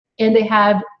and they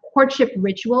have courtship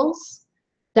rituals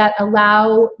that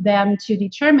allow them to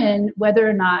determine whether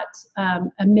or not a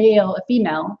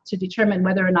female, to determine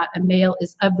whether or not a male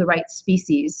is of the right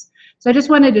species. So I just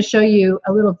wanted to show you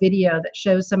a little video that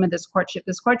shows some of this courtship.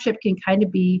 This courtship can kind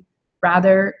of be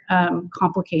rather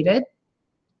complicated.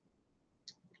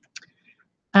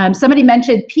 Somebody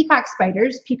mentioned peacock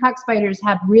spiders. Peacock spiders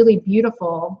have really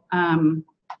beautiful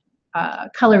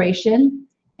coloration,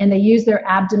 and they use their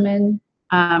abdomen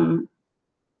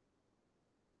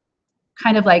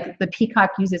kind of like the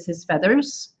peacock uses his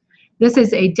feathers. This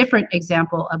is a different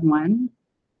example of one.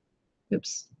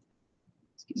 Oops,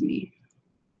 excuse me.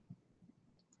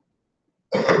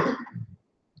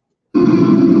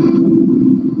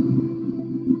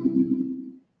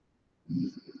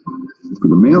 For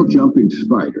the male jumping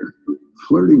spider,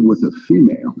 flirting with a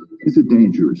female is a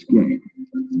dangerous game.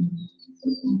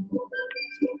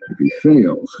 If he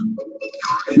fails,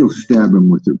 she'll stab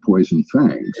him with her poison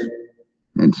fangs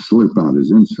and slip out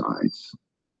his insides.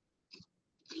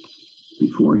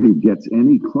 Before he gets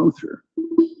any closer,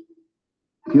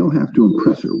 he'll have to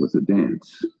impress her with a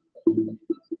dance.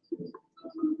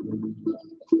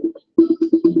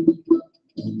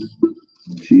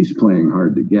 She's playing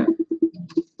hard to get.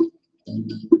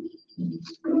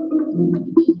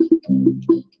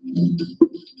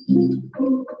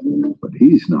 But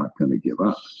he's not going to give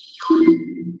up.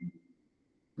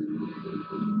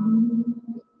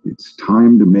 It's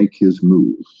time to make his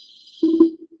move.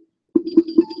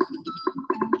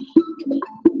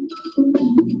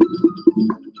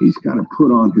 He's got to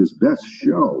put on his best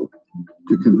show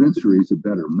to convince her he's a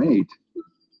better mate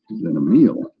than a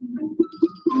meal.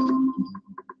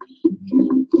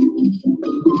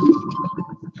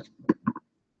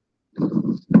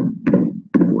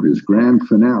 For his grand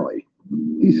finale,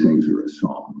 he sings her a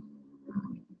song.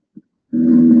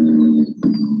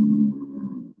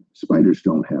 Spiders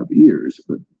don't have ears,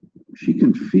 but she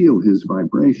can feel his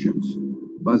vibrations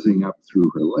buzzing up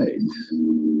through her legs.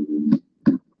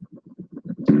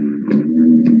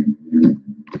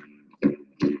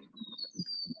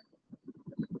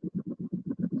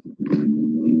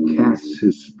 He casts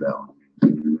his spell.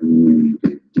 And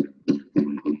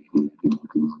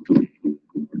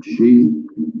she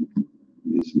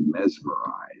is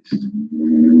mesmerized.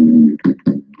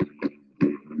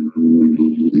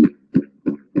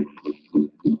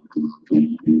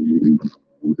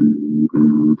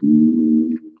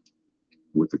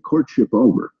 With the courtship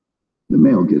over, the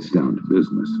male gets down to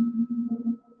business.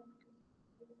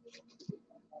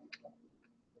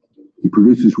 He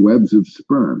produces webs of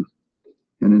sperm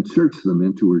and inserts them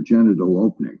into her genital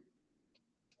opening.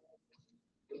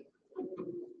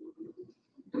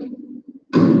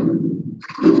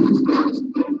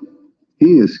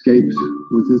 He escapes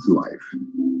with his life,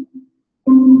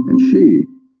 and she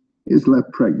is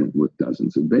left pregnant with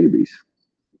dozens of babies.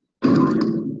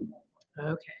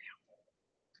 Okay.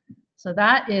 So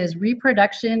that is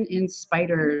reproduction in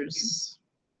spiders.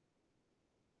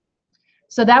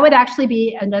 So that would actually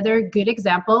be another good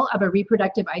example of a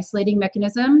reproductive isolating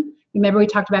mechanism. Remember we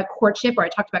talked about courtship, or I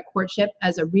talked about courtship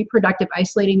as a reproductive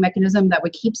isolating mechanism that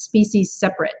would keep species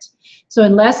separate. So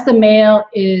unless the male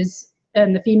is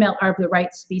and the female are of the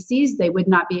right species, they would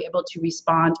not be able to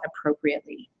respond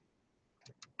appropriately.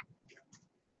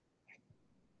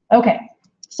 Okay,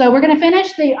 so we're going to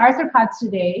finish the arthropods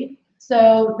today.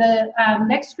 So the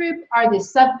next group are the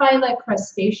subphyla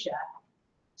Crustacea.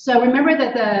 So remember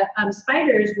that the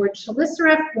spiders were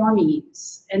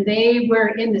cheliceraformes, and they were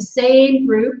in the same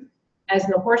group as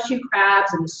the horseshoe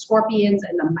crabs and the scorpions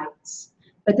and the mites.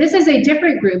 But this is a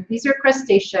different group. These are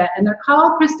Crustacea, and they're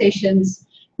called crustaceans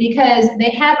because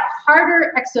they have a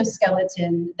harder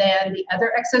exoskeleton than the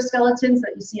other exoskeletons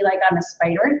that you see like on a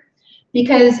spider,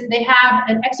 because they have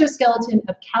an exoskeleton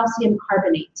of calcium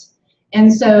carbonate.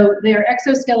 And so their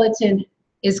exoskeleton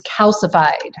is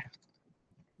calcified,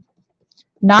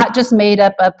 not just made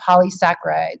up of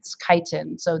polysaccharides,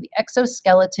 chitin. So the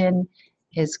exoskeleton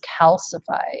is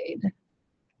calcified,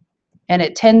 and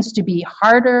it tends to be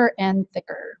harder and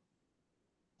thicker.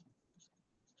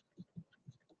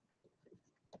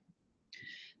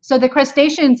 So the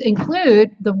crustaceans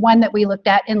include the one that we looked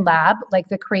at in lab, like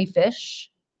the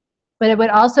crayfish, but it would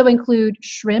also include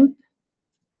shrimp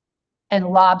and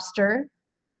lobster,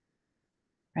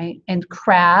 right, and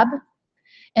crab.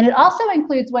 And it also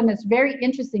includes one that's very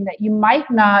interesting that you might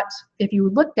not, if you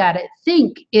looked at it,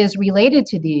 think is related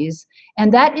to these,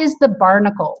 and that is the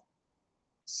barnacle.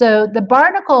 So the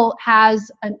barnacle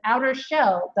has an outer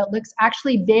shell that looks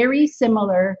actually very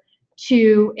similar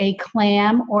to a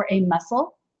clam or a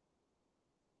mussel.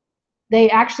 they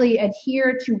actually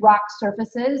adhere to rock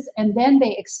surfaces, and then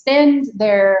they extend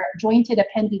their jointed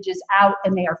appendages out,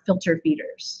 and they are filter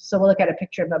feeders. So we'll look at a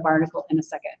picture of a barnacle in a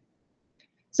second.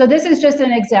 So this is just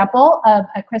an example of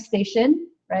a crustacean,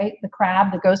 right? The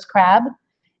crab, the ghost crab.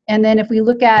 And then if we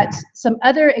look at some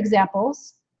other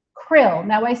examples, krill.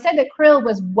 Now I said that krill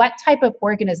was what type of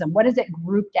organism? What is it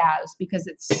grouped as? Because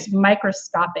it's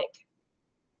microscopic.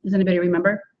 Does anybody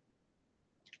remember?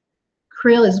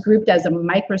 Krill is grouped as a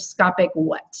microscopic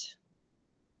what?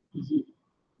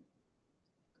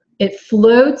 It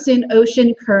floats in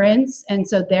ocean currents, and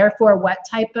so therefore what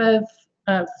type of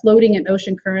floating in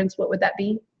ocean currents, what would that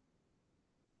be?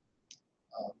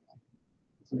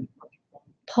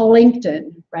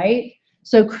 Plankton, right?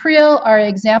 So krill are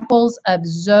examples of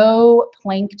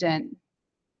zooplankton.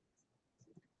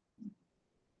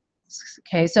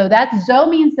 Okay, so that zoo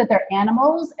means that they're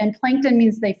animals, and plankton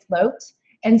means they float.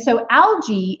 And so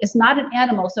algae is not an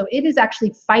animal, so it is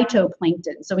actually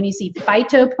phytoplankton. So when you see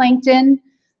phytoplankton,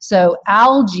 so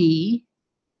algae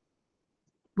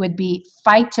would be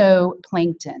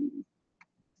phytoplankton.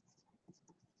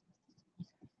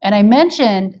 And I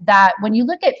mentioned that when you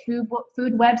look at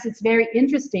food webs, it's very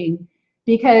interesting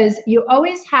because you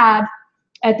always have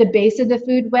at the base of the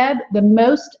food web the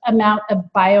most amount of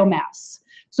biomass.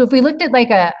 So if we looked at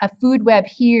like a food web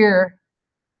here,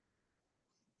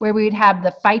 where we would have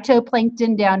the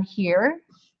phytoplankton down here,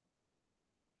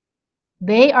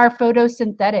 they are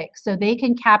photosynthetic, so they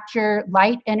can capture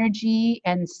light energy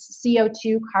and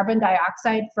CO2, carbon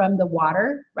dioxide from the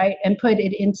water, right, and put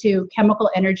it into chemical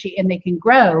energy, and they can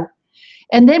grow.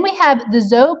 And then we have the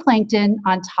zooplankton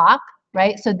on top,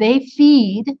 right, so they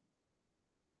feed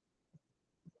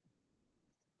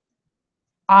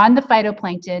on the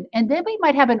phytoplankton, and then we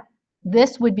might have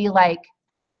this would be like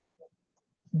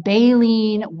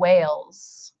baleen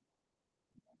whales.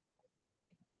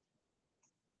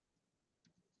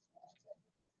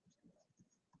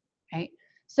 Right?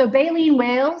 So baleen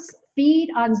whales feed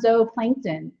on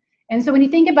zooplankton. And so when you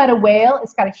think about a whale,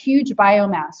 it's got a huge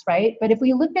biomass, right? But if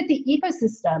we look at the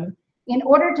ecosystem, in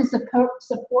order to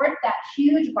support that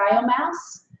huge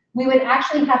biomass, we would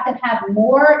actually have to have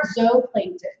more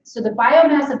zooplankton. So the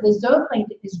biomass of the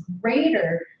zooplankton is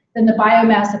greater than the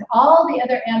biomass of all the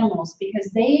other animals because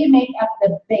they make up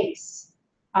the base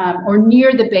or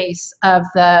near the base of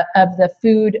the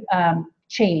food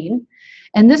chain.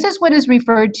 And this is what is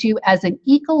referred to as an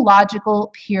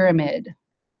ecological pyramid.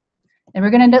 And we're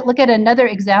going to look at another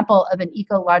example of an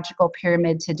ecological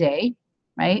pyramid today,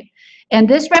 right? And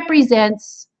this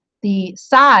represents, the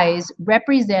size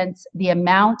represents the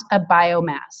amount of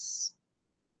biomass.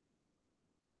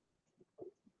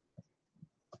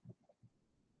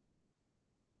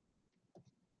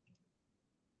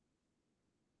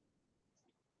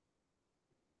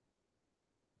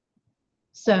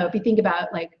 So if you think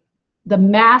about like the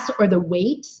mass or the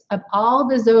weight of all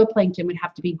the zooplankton would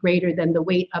have to be greater than the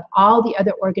weight of all the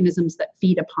other organisms that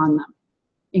feed upon them,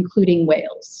 including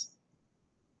whales.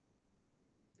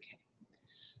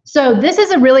 So this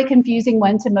is a really confusing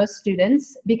one to most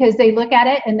students because they look at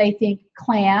it and they think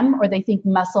clam or they think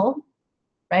mussel,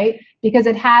 right? Because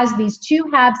it has these two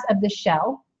halves of the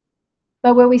shell.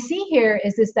 But what we see here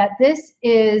is that this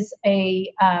is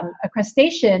a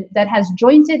crustacean that has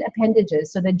jointed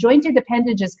appendages. So the jointed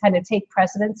appendages kind of take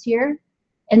precedence here.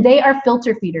 And they are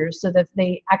filter feeders, so that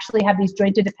they actually have these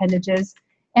jointed appendages.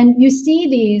 And you see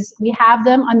these, we have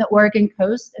them on the Oregon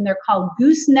coast, and they're called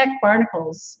gooseneck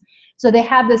barnacles. So they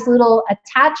have this little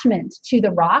attachment to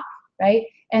the rock, right?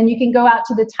 And you can go out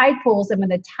to the tide pools, and when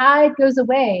the tide goes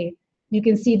away, you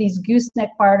can see these gooseneck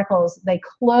barnacles. They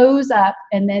close up,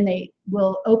 and then they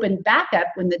will open back up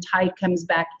when the tide comes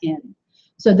back in.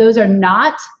 So those are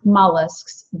not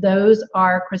mollusks. Those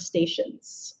are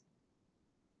crustaceans.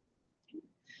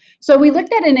 So we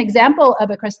looked at an example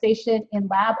of a crustacean in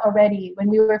lab already when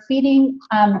we were feeding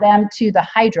them to the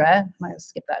hydra. I'm going to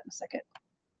skip that in a second.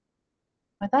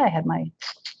 I thought I had my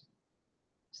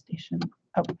station.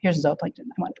 Oh, here's zooplankton.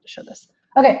 I wanted to show this.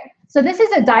 Okay, so this is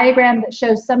a diagram that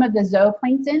shows some of the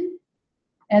zooplankton,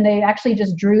 and they actually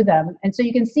just drew them. And so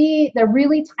you can see they're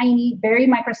really tiny, very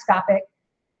microscopic,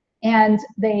 and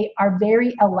they are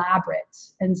very elaborate.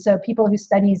 And so people who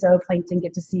study zooplankton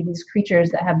get to see these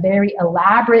creatures that have very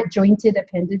elaborate jointed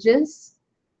appendages.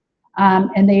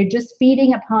 And they're just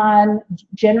feeding upon,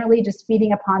 generally just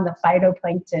feeding upon the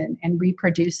phytoplankton and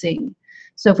reproducing.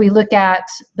 So if we look at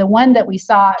the one that we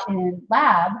saw in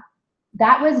lab,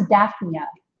 that was Daphnia.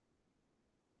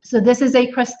 So this is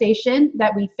a crustacean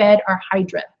that we fed our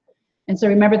hydra. And so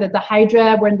remember that the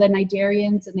hydra were the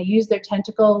cnidarians, and they used their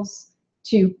tentacles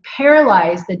to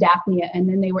paralyze the Daphnia, and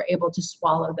then they were able to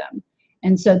swallow them.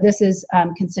 And so this is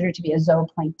considered to be a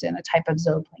zooplankton, a type of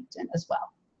zooplankton as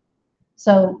well.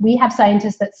 So we have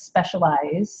scientists that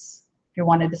specialize. If you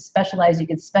wanted to specialize, you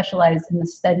could specialize in the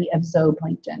study of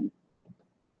zooplankton.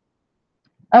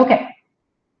 Okay.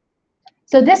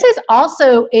 So this is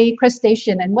also a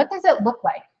crustacean, and what does it look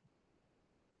like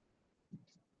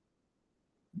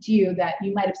to you that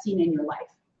you might have seen in your life?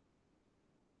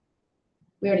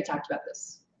 We already talked about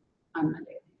this on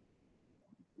Monday.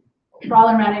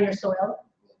 Crawling around in your soil.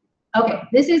 Okay,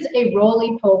 this is a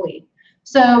roly-poly.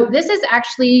 So this is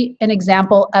actually an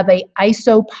example of a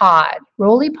isopod.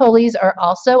 Roly-polies are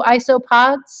also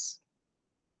isopods.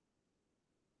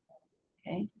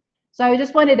 Okay. So I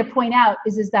just wanted to point out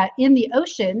is that in the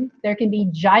ocean, there can be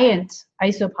giant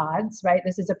isopods, right?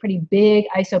 This is a pretty big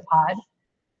isopod.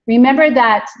 Remember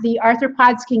that the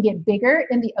arthropods can get bigger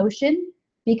in the ocean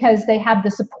because they have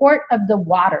the support of the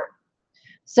water.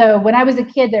 So when I was a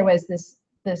kid, there was this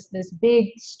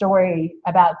big story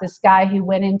about this guy who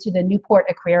went into the Newport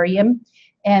Aquarium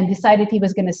and decided he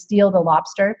was going to steal the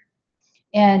lobster.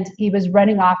 And he was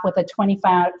running off with a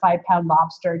 25-pound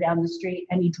lobster down the street,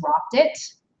 and he dropped it.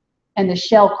 And the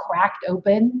shell cracked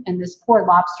open, and this poor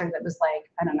lobster that was like,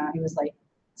 I don't know, he was like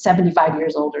 75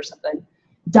 years old or something,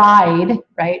 died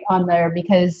right on there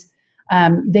because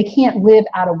they can't live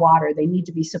out of water. They need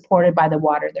to be supported by the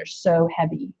water. They're so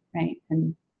heavy, right?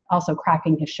 And also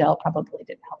cracking his shell probably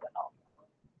didn't help at all.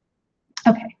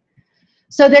 Okay,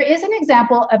 so there is an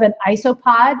example of an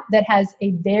isopod that has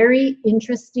a very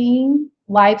interesting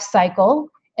life cycle,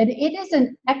 and it is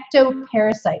an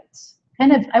ectoparasite.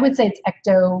 Kind of, I would say it's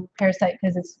ectoparasite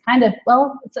because it's kind of,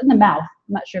 well, it's in the mouth.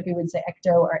 I'm not sure if you would say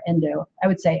ecto or endo. I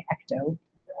would say ecto.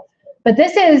 But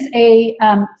this is a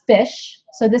fish.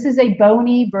 So this is a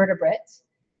bony vertebrate,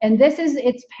 and this is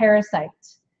its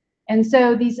parasite. And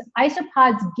so these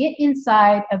isopods get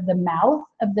inside of the mouth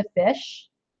of the fish,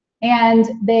 and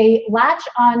they latch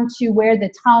on to where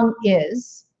the tongue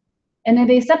is, and then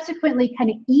they subsequently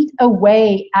kind of eat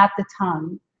away at the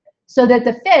tongue, so that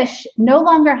the fish no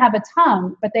longer have a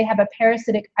tongue, but they have a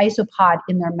parasitic isopod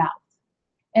in their mouth.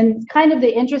 And kind of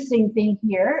the interesting thing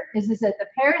here is that the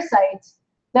parasite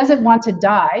doesn't want to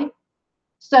die,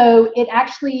 so it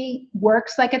actually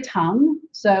works like a tongue.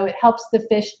 So it helps the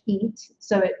fish eat,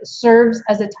 so it serves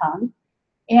as a tongue.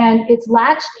 And it's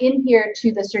latched in here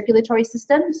to the circulatory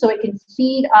system, so it can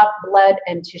feed off blood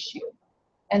and tissue.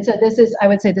 And so this is, I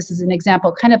would say this is an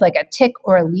example, kind of like a tick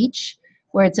or a leech,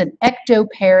 where it's an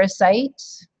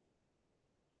ectoparasite,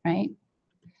 right,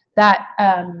 that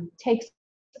takes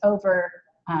over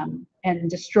and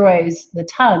destroys the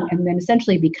tongue, and then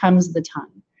essentially becomes the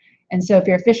tongue. And so if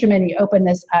you're a fisherman, you open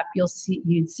this up,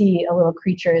 you'd see a little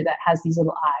creature that has these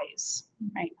little eyes,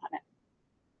 right, on it.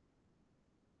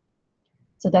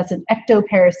 So that's an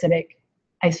ectoparasitic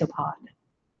isopod.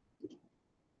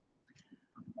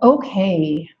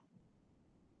 Okay.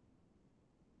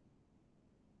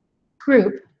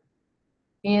 Group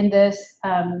in this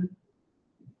phylum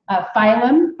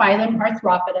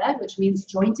Arthropoda, which means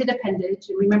jointed appendage,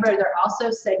 and remember they're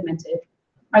also segmented,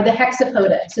 are the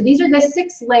hexapoda. So these are the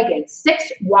six-legged,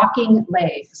 six walking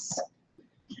legs.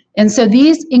 And so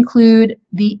these include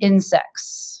the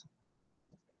insects.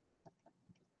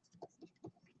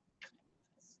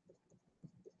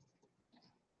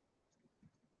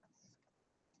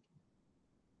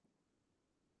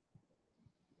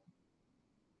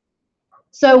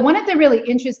 So one of the really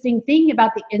interesting thing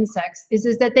about the insects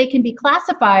is that they can be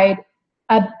classified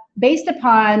based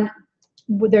upon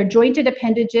their jointed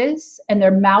appendages and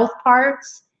their mouth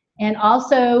parts, and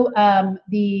also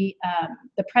the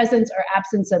presence or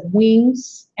absence of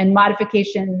wings and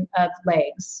modification of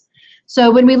legs.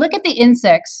 So when we look at the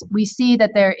insects, we see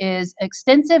that there is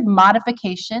extensive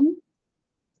modification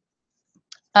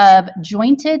of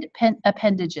jointed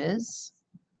appendages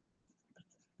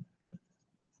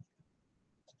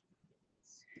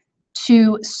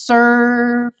to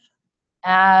serve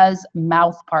as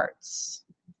mouth parts.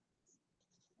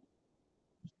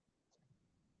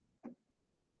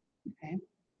 Okay.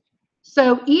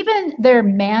 So even their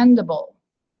mandible,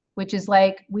 which is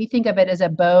like, we think of it as a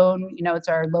bone, you know, it's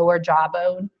our lower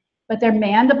jawbone, but their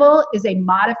mandible is a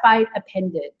modified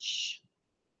appendage,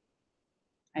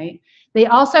 right? They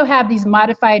also have these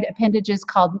modified appendages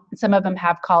called, some of them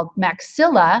have called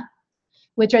maxilla,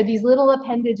 which are these little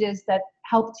appendages that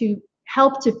help to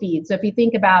feed. So if you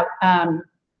think about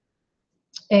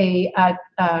a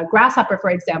grasshopper, for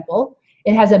example,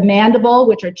 it has a mandible,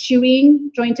 which are chewing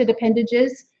jointed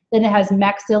appendages. Then it has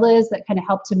maxillas that kind of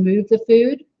help to move the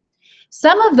food.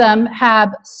 Some of them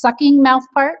have sucking mouth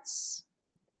parts.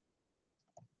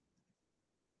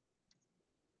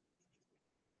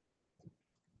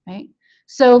 Okay,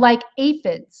 so like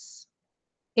aphids.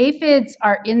 Aphids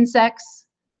are insects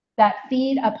that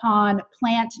feed upon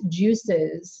plant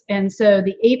juices, and so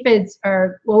the aphids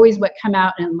are always what come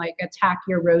out and like attack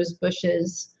your rose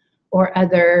bushes or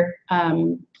other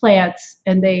plants,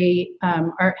 and they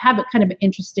have a kind of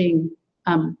interesting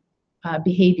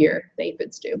behavior, the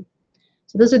aphids do.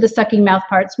 So those are the sucking mouth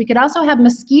parts. We could also have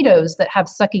mosquitoes that have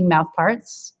sucking mouth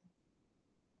parts.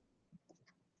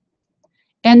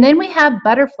 And then we have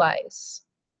butterflies.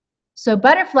 So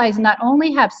butterflies not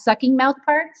only have sucking mouth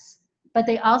parts, but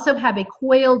they also have a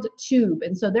coiled tube.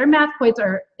 And so their mouth parts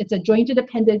are, it's a jointed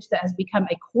appendage that has become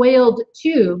a coiled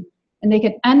tube, and they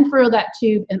can unfurl that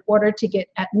tube in order to get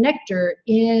at nectar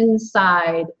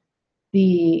inside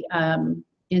the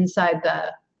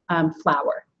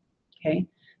flower, okay?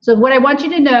 So what I want you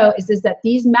to know is that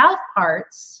these mouth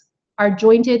parts are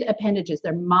jointed appendages.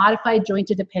 They're modified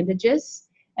jointed appendages,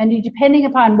 and depending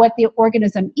upon what the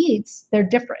organism eats, they're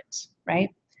different, right?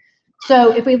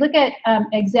 So if we look at an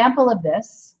example of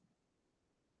this,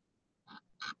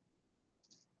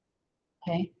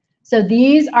 okay, so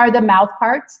these are the mouth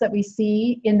parts that we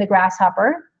see in the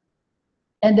grasshopper.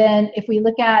 And then if we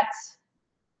look at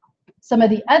some of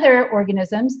the other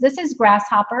organisms, this is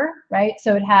grasshopper, right?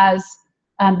 So it has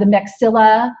the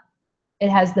maxilla, it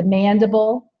has the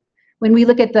mandible. When we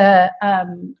look at the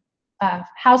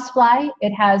housefly,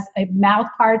 it has a mouth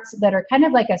parts that are kind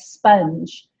of like a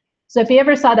sponge. So if you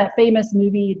ever saw that famous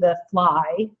movie, The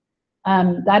Fly,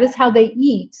 that is how they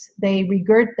eat. They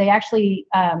actually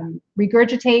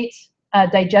regurgitate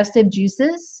digestive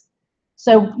juices.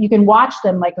 So you can watch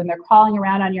them like when they're crawling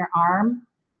around on your arm.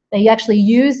 They actually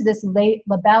use this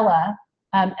labella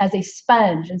as a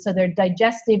sponge, and so their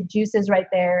digestive juices right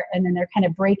there, and then they're kind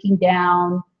of breaking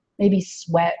down maybe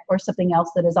sweat or something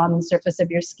else that is on the surface of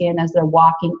your skin as they're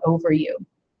walking over you,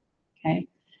 okay?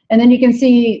 And then you can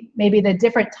see maybe the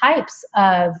different types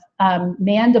of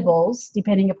mandibles,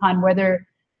 depending upon whether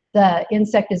the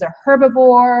insect is a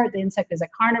herbivore, the insect is a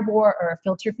carnivore, or a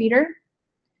filter feeder.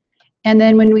 And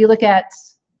then when we look at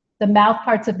the mouth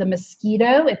parts of the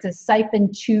mosquito, it's a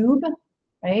siphon tube,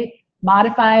 right?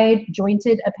 Modified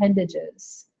jointed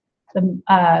appendages.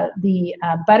 The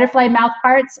butterfly mouth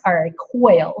parts are a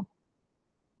coil,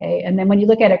 okay? And then when you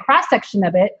look at a cross section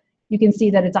of it, you can see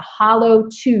that it's a hollow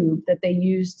tube that they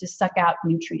use to suck out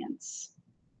nutrients.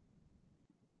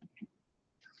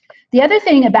 The other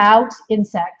thing about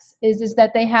insects is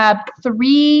that they have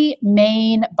 3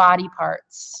 main body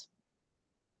parts.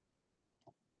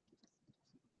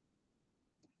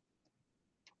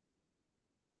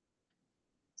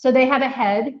 So they have a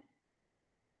head,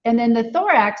 and then the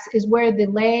thorax is where the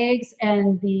legs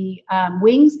and the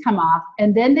wings come off,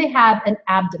 and then they have an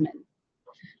abdomen.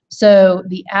 So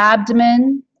the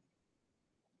abdomen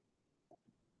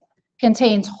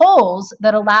contains holes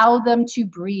that allow them to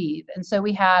breathe. And so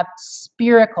we have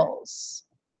spiracles,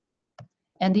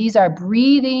 and these are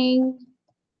breathing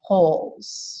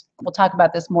holes. We'll talk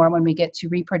about this more when we get to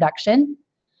reproduction.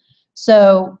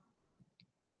 So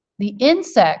the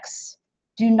insects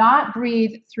do not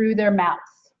breathe through their mouth.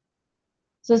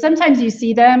 So sometimes you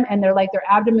see them and they're like, their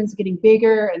abdomen's getting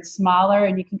bigger and smaller,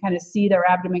 and you can kind of see their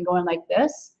abdomen going like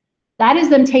this. That is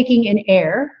them taking in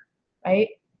air, right?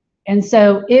 And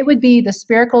so it would be, the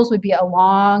spiracles would be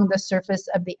along the surface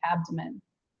of the abdomen.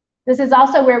 This is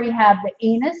also where we have the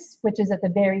anus, which is at the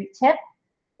very tip.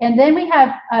 And then we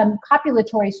have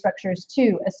copulatory structures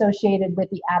too associated with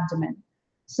the abdomen.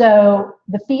 So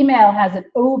the female has an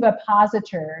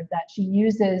ovipositor that she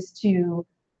uses to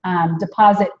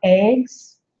deposit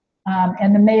eggs,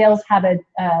 and the males have a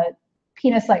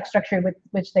penis-like structure with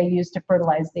which they use to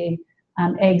fertilize the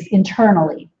eggs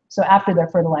internally. So after they're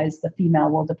fertilized, the female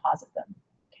will deposit them,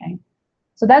 okay?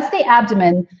 So that's the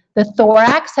abdomen. The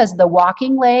thorax has the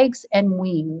walking legs and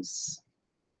wings.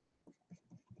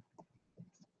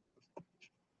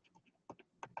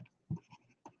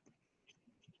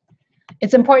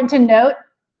 It's important to note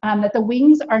that the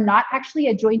wings are not actually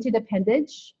a jointed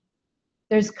appendage.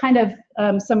 There's kind of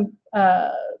some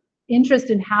interest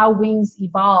in how wings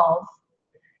evolve.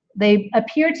 They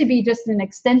appear to be just an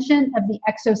extension of the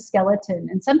exoskeleton.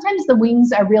 And sometimes the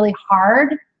wings are really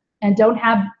hard and don't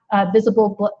have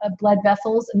visible blood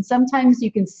vessels. And sometimes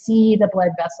you can see the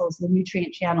blood vessels, the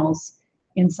nutrient channels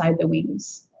inside the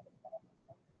wings.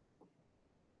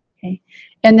 Okay.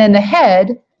 And then the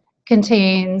head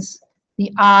contains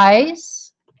the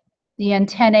eyes, the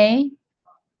antennae,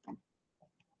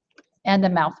 and the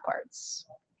mouth parts.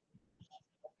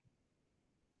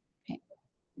 Okay.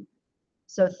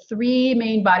 So 3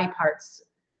 main body parts.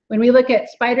 When we look at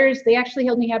spiders, they actually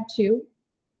only have 2.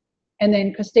 And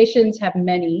then crustaceans have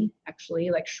many, actually,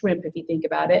 like shrimp, if you think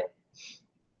about it.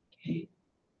 Okay.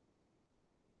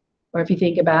 Or if you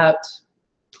think about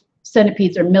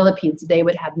centipedes or millipedes, they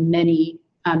would have many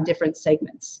different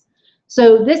segments.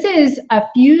 So this is a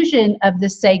fusion of the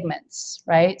segments,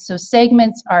 right? So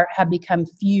segments have become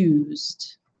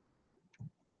fused.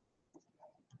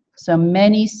 So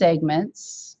many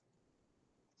segments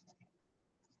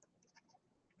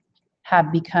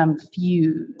have become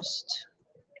fused.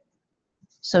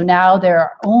 So now there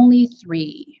are only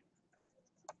 3.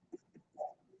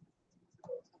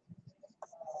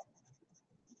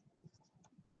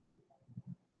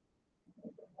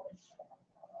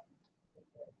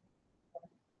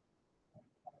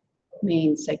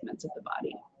 Main segments of the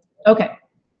body. Okay.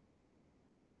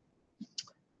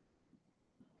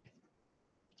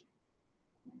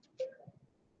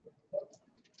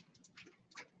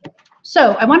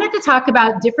 So I wanted to talk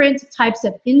about different types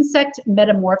of insect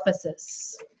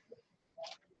metamorphosis.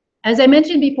 As I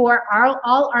mentioned before,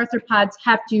 all arthropods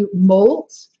have to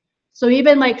molt. So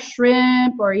even like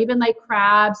shrimp or even like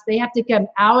crabs, they have to come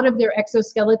out of their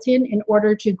exoskeleton in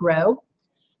order to grow.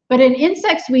 But in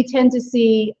insects, we tend to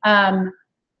see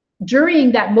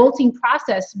during that molting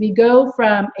process, we go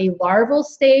from a larval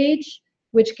stage,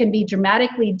 which can be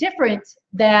dramatically different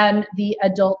than the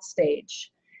adult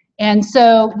stage. And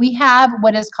so we have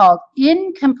what is called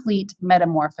incomplete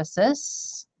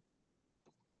metamorphosis.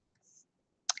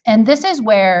 And this is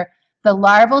where the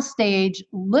larval stage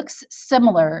looks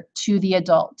similar to the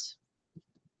adult.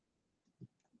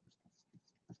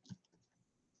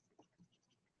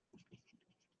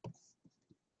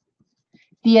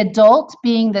 The adult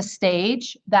being the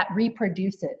stage that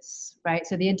reproduces, right?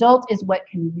 So the adult is what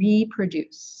can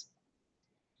reproduce.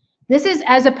 This is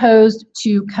as opposed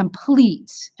to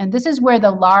complete, and this is where the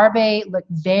larvae look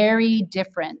very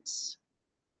different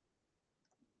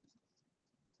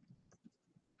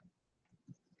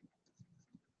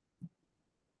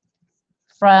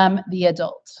from the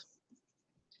adult.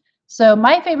 So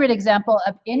my favorite example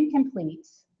of incomplete,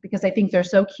 because I think they're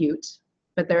so cute,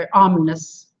 but they're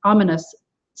ominous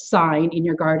sign in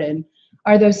your garden,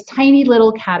 are those tiny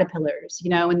little caterpillars. You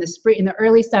know, in the spring, in the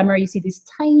early summer, you see these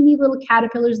tiny little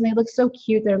caterpillars and they look so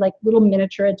cute. They're like little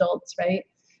miniature adults, right?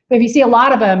 But if you see a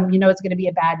lot of them, you know it's going to be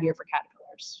a bad year for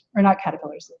caterpillars, or not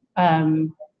caterpillars,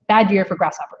 bad year for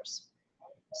grasshoppers.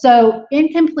 So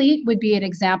incomplete would be an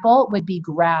example, would be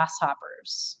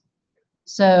grasshoppers.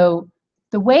 So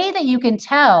the way that you can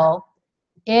tell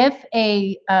if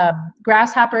a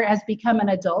grasshopper has become an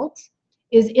adult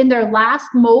is in their last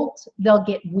molt, they'll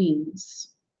get wings.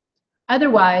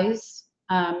 Otherwise,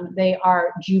 they are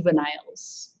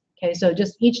juveniles. Okay, so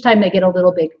just each time they get a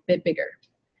little bit bigger.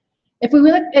 If we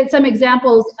look at some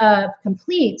examples of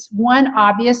complete, one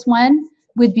obvious one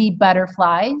would be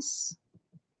butterflies.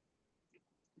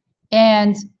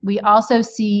 And we also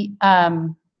see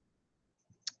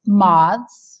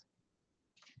moths.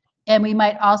 And we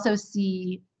might also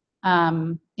see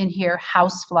in here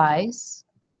houseflies.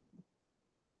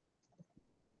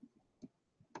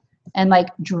 And like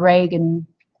dragonflies.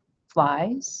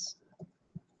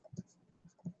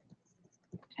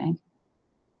 Okay.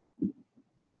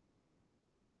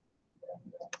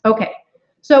 Okay.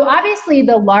 So obviously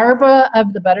the larva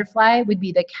of the butterfly would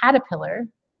be the caterpillar.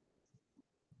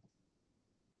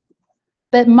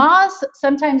 But moths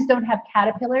sometimes don't have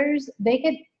caterpillars. They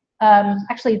could,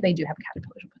 actually they do have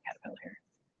caterpillars. We'll put caterpillar here.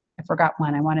 I forgot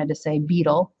one. I wanted to say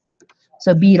beetle.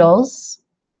 So beetles.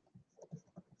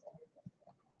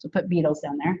 So put beetles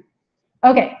down there.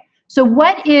 Okay, so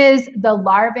what is the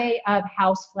larvae of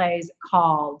houseflies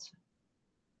called?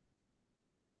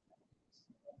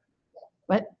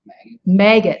 What?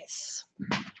 Maggots.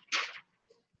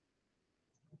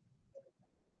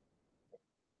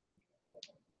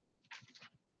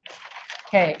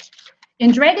 Okay,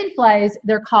 in dragonflies,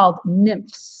 they're called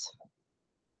nymphs.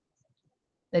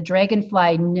 The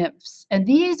dragonfly nymphs, and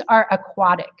these are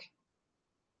aquatic.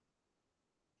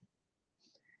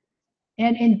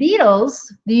 And in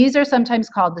beetles, these are sometimes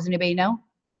called, does anybody know?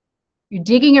 You're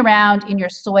digging around in your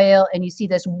soil and you see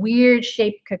this weird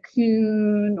shaped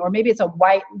cocoon, or maybe it's a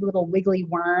white little wiggly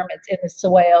worm. It's in the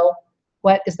soil.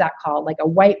 What is that called? Like a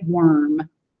white worm.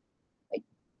 Like,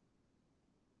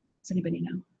 does anybody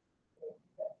know?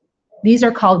 These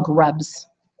are called grubs.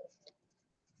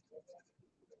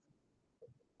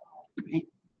 Right.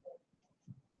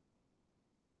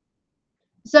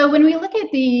 So when we look at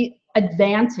the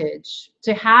advantage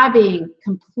to having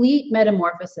complete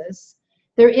metamorphosis,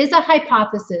 there is a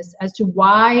hypothesis as to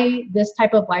why this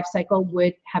type of life cycle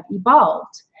would have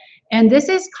evolved. And this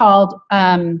is called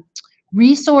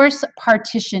resource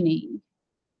partitioning.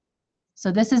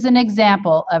 So this is an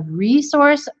example of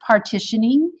resource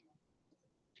partitioning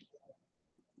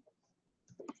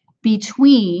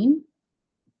between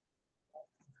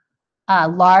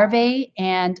larvae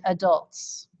and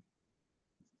adults.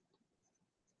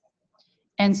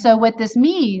 And so what this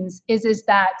means is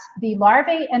that the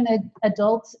larvae and the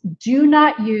adults do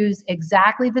not use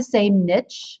exactly the same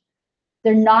niche.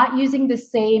 They're not using the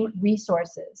same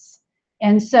resources.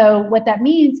 And so what that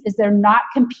means is they're not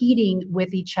competing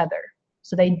with each other.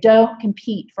 So they don't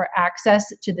compete for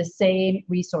access to the same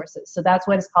resources. So that's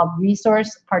what is called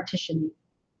resource partitioning.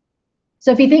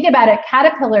 So if you think about it,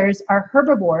 caterpillars are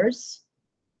herbivores,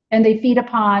 and they feed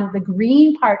upon the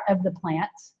green part of the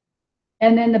plant.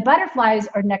 And then the butterflies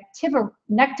are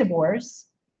nectivores,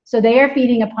 so they are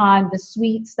feeding upon the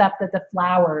sweet stuff that the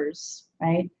flowers,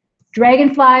 right?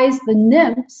 Dragonflies, the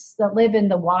nymphs that live in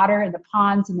the water and the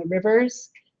ponds and the rivers,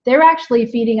 they're actually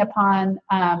feeding upon,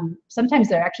 sometimes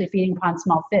they're actually feeding upon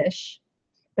small fish,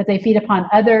 but they feed upon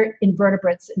other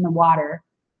invertebrates in the water.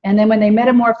 And then when they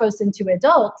metamorphose into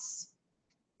adults,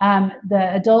 the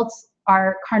adults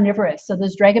are carnivorous. So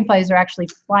those dragonflies are actually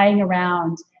flying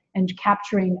around and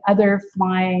capturing other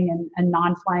flying and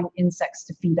non-flying insects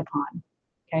to feed upon,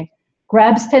 okay?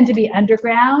 Grubs tend to be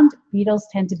underground, beetles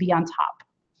tend to be on top,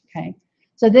 okay?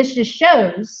 So this just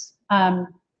shows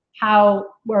how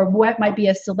or what might be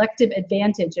a selective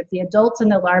advantage if the adults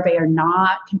and the larvae are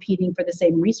not competing for the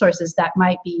same resources that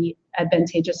might be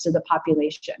advantageous to the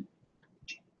population.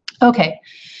 Okay,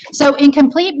 so in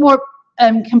complete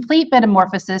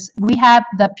metamorphosis, we have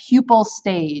the pupal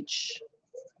stage.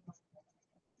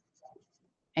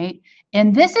 Right?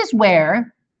 And this is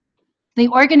where the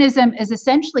organism is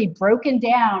essentially broken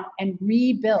down and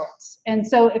rebuilt. And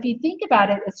so if you think about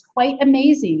it, it's quite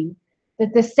amazing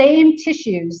that the same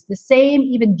tissues, the same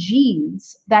even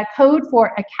genes that code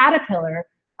for a caterpillar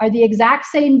are the exact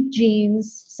same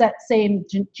genes, same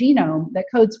genome that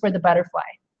codes for the butterfly,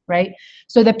 right?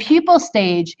 So the pupal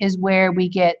stage is where we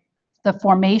get the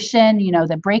formation, you know,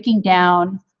 the breaking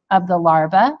down of the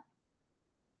larva.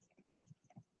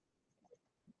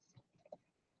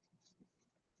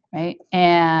 Right?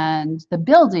 And the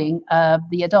building of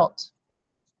the adult.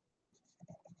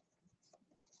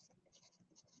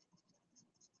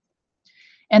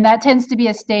 And that tends to be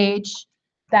a stage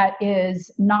that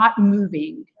is not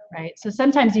moving, right? So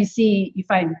sometimes you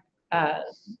find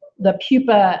the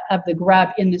pupa of the grub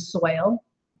in the soil,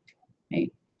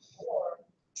 right?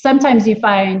 Sometimes you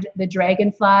find the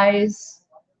dragonflies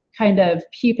kind of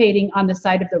pupating on the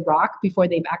side of the rock before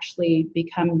they've actually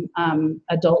become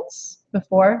adults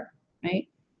before, right?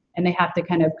 And they have to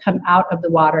kind of come out of the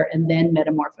water and then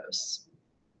metamorphose.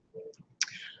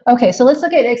 Okay, so let's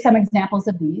look at some examples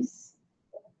of these.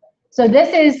 So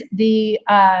this is the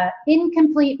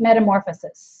incomplete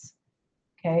metamorphosis.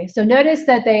 Okay, so notice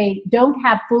that they don't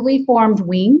have fully formed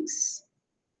wings,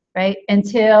 right,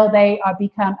 until they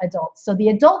become adults. So the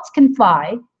adults can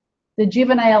fly, the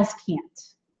juveniles can't.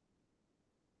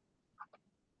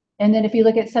 And then if you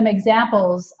look at some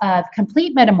examples of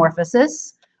complete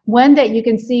metamorphosis, one that you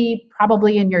can see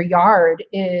probably in your yard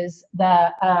is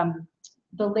the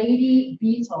lady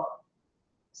beetle.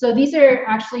 So these are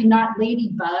actually not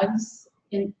ladybugs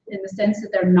in the sense that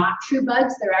they're not true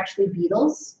bugs, they're actually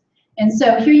beetles. And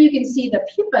so here you can see the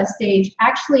pupa stage.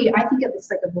 Actually, I think it looks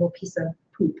like a little piece of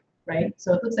poop, right?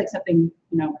 So it looks like something,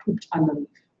 you know, pooped on the leaf,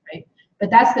 right?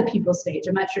 But that's the pupal stage.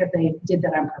 I'm not sure if they did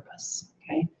that on purpose,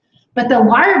 okay? But the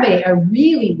larvae are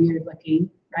really weird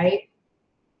looking, right?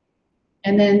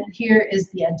 And then here is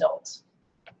the adult.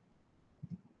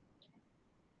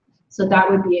 So that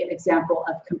would be an example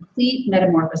of complete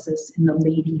metamorphosis in the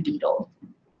lady beetle.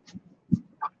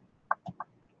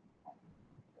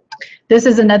 This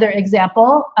is another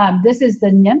example. This is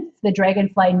the nymph, the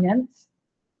dragonfly nymph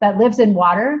that lives in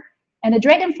water. And the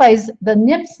dragonflies, the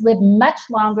nymphs live much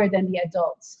longer than the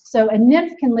adults. So a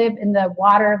nymph can live in the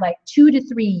water like 2 to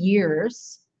 3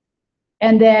 years.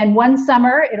 And then one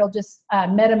summer, it'll just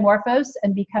metamorphose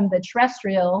and become the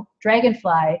terrestrial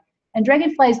dragonfly. And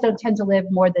dragonflies don't tend to live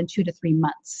more than 2 to 3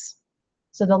 months.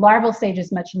 So the larval stage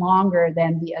is much longer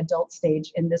than the adult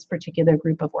stage in this particular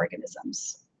group of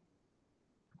organisms.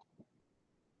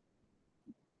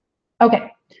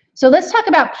 Okay, so let's talk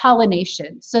about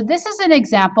pollination. So this is an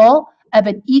example of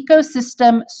an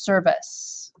ecosystem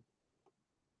service.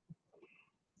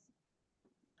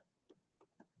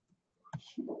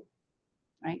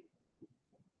 Right?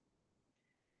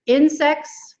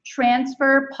 Insects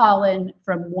transfer pollen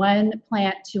from one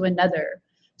plant to another.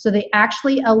 So they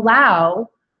actually allow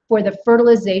for the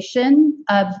fertilization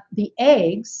of the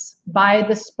eggs by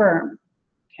the sperm.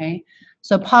 Okay,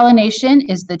 so pollination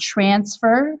is the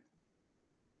transfer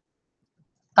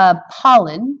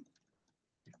pollen,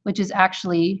 which is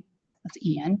actually, that's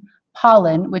Ian,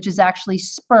 pollen, which is actually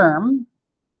sperm,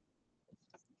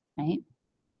 right?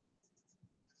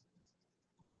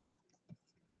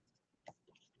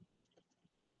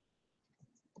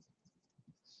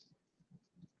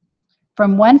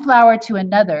 From one flower to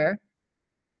another.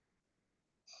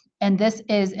 And this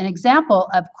is an example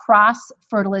of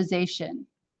cross-fertilization.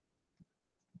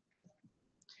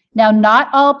 Now, not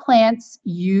all plants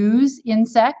use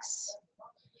insects.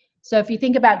 So if you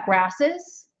think about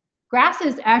grasses,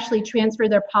 grasses actually transfer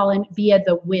their pollen via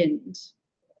the wind,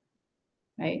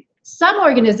 right? Some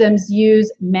organisms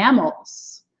use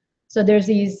mammals. So there's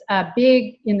these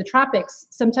big, in the tropics,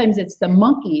 sometimes it's the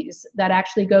monkeys that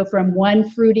actually go from one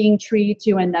fruiting tree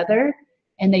to another,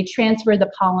 and they transfer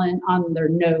the pollen on their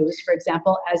nose, for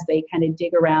example, as they kind of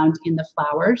dig around in the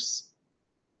flowers,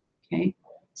 okay?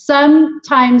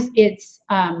 Sometimes it's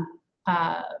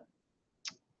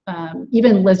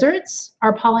even lizards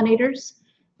are pollinators,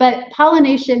 but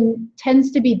pollination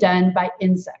tends to be done by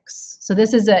insects. So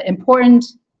this is an important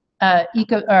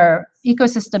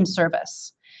ecosystem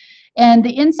service. And the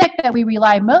insect that we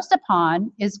rely most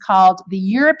upon is called the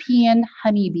European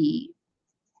honeybee.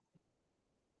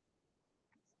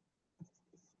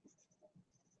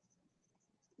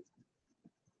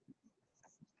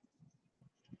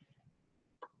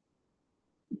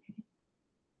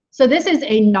 So this is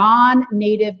a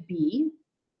non-native bee,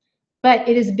 but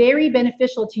it is very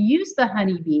beneficial to use the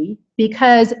honeybee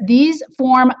because these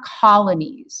form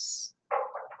colonies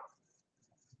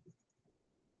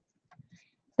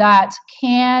that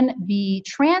can be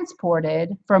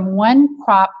transported from one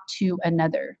crop to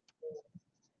another.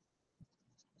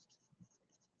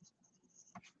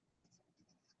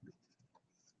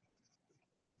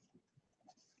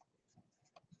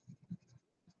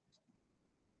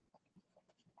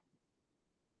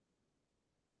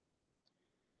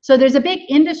 So there's a big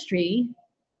industry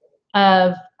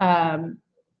of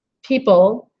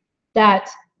people that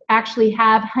actually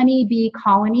have honeybee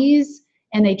colonies,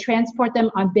 and they transport them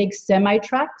on big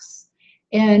semi-trucks,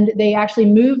 and they actually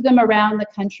move them around the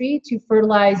country to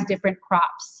fertilize different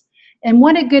crops. And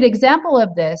one good example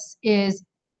of this is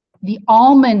the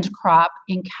almond crop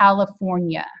in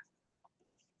California.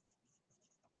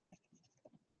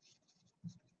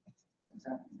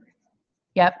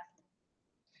 Yep.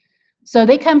 So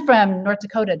they come from North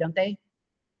Dakota, don't they?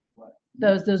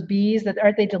 Those bees, that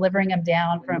aren't they delivering them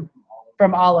down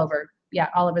from all over? Yeah,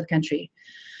 all over the country.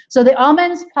 So the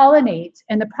almonds pollinate,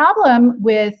 and the problem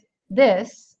with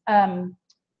this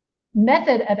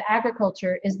method of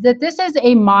agriculture is that this is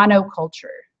a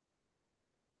monoculture,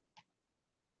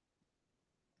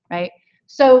 right?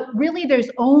 So really there's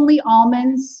only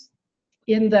almonds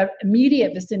in the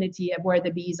immediate vicinity of where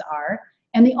the bees are,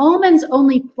 and the almonds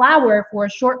only flower for a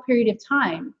short period of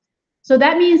time. So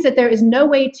that means that there is no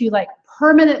way to like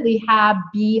permanently have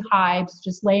beehives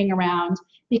just laying around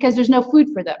because there's no food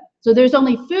for them. So there's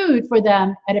only food for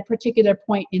them at a particular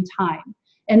point in time.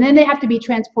 And then they have to be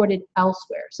transported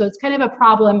elsewhere. So it's kind of a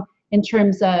problem in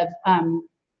terms of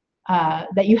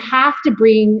that you have to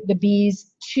bring the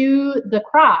bees to the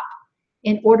crop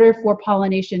in order for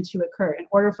pollination to occur, in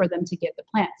order for them to get the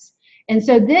plants. And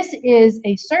so this is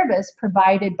a service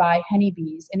provided by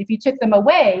honeybees. And if you took them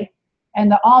away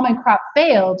and the almond crop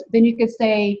failed, then you could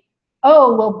say,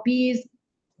 oh, well, bees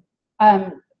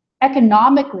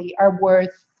economically are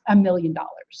worth $1 million,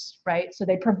 right? So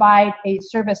they provide a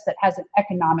service that has an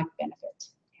economic benefit,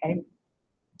 okay?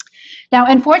 Now,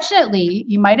 unfortunately,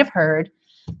 you might have heard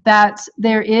that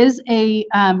there is a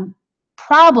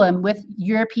problem with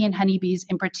European honeybees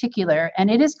in particular, and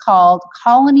it is called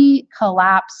colony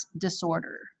collapse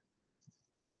disorder.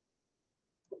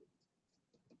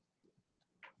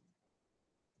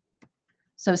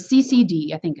 So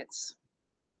CCD, I think it's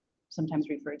sometimes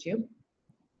referred to.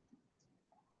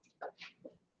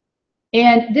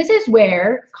 And this is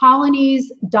where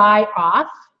colonies die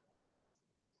off.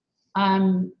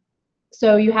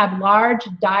 So you have large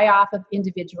die-off of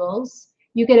individuals.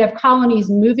 You could have colonies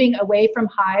moving away from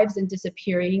hives and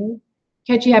disappearing.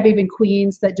 Can't you have even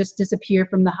queens that just disappear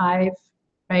from the hive,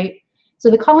 right?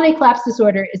 So the colony collapse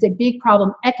disorder is a big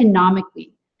problem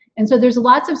economically. And so there's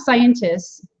lots of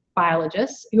scientists,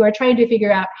 biologists, who are trying to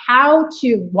figure out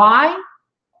why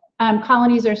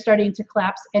colonies are starting to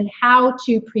collapse and how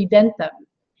to prevent them.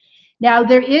 Now,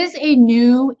 there is a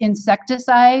new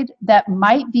insecticide that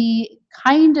might be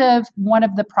kind of one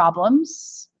of the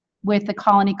problems with the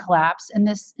colony collapse, and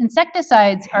this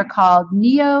insecticides are called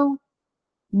neonicotinoids.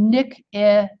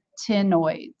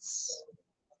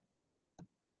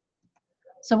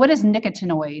 So what is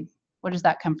nicotinoid? Where does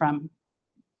that come from?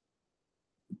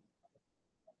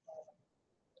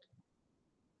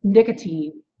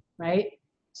 nicotine, right?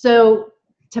 So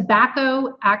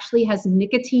tobacco actually has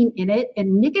nicotine in it,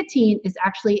 and nicotine is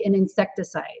actually an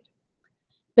insecticide.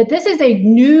 But this is a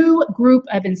new group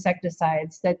of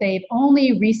insecticides that they've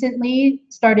only recently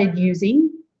started using,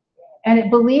 and they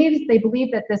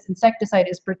believe that this insecticide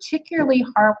is particularly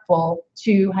harmful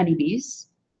to honeybees.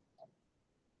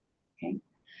 Okay.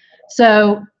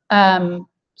 So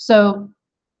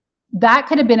that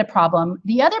could have been a problem.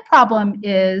 The other problem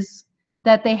is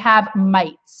that they have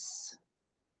mites,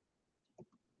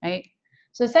 right?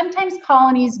 So sometimes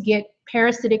colonies get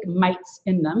parasitic mites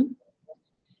in them.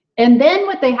 And then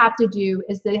what they have to do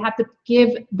is they have to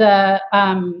give the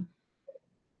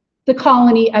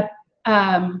colony a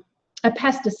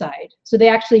pesticide. So they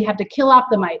actually have to kill off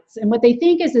the mites. And what they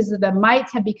think is that the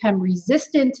mites have become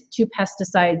resistant to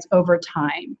pesticides over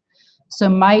time. So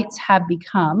mites have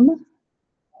become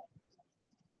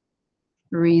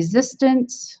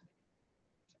resistant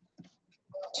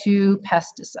to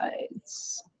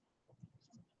pesticides.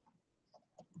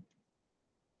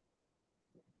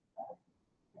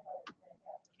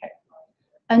 Okay.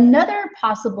 Another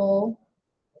possible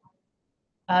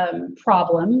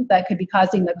problem that could be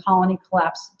causing the colony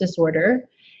collapse disorder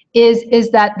is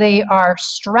that they are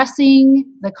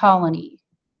stressing the colony.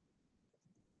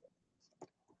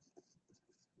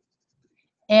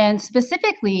 And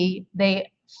specifically, they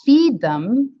feed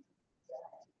them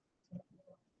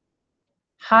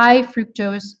high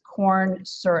fructose corn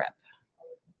syrup.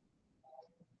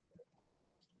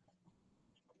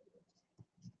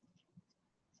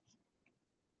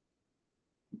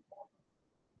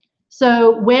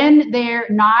 So when they're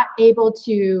not able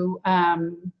to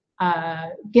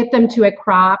get them to a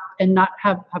crop and not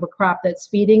have a crop that's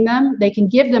feeding them, they can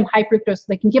give them high fructose,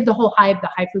 they can give the whole hive the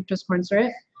high fructose corn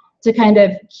syrup to kind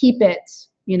of keep it,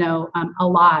 you know,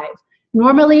 alive.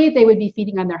 Normally they would be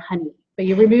feeding on their honey, but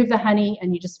you remove the honey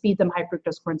and you just feed them high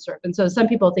fructose corn syrup. And so some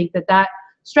people think that that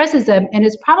stresses them, and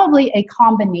it's probably a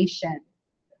combination.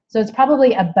 So it's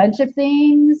probably a bunch of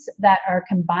things that are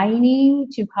combining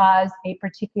to cause a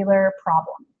particular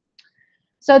problem.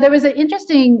 So there was an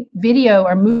interesting video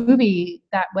or movie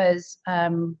that was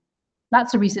not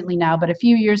so recently now, but a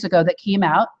few years ago that came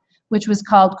out, which was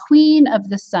called Queen of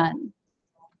the Sun.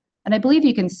 And I believe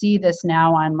you can see this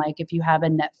now on, like, if you have a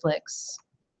Netflix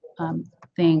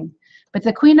thing. But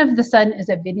the Queen of the Sun is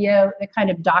a video that kind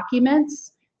of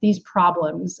documents these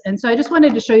problems. And so I just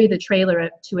wanted to show you the trailer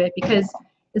to it because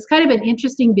it's kind of an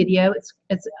interesting video. It's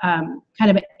kind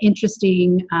of an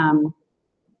interesting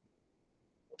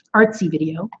artsy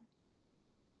video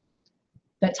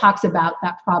that talks about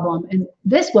that problem. And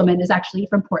this woman is actually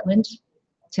from Portland.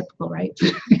 Typical, right?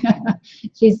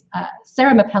 She's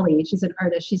Sarah Mapelli. She's an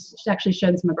artist. She's actually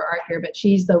shown some of her art here, but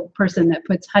she's the person that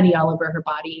puts honey all over her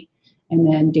body and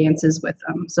then dances with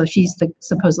them. So she's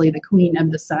supposedly the Queen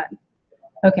of the Sun.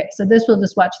 Okay, so we'll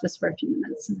just watch this for a few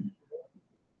minutes.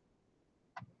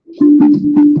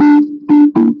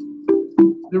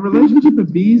 The relationship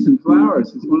of bees and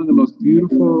flowers is one of the most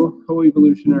beautiful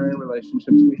co-evolutionary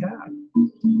relationships we have.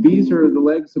 Bees are the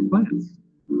legs of plants.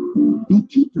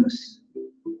 Beekeepers,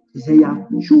 they are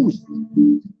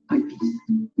chosen by bees.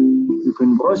 You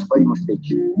can browse by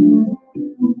mistake. And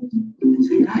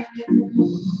they like.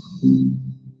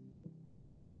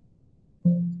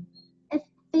 If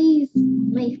bees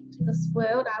made this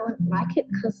world, I wouldn't like it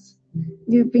because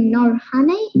there'd be no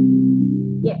honey,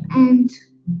 yeah, and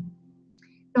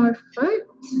no fruit.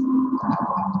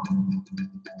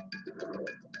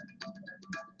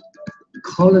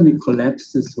 Colony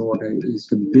collapse disorder is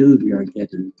the bill we are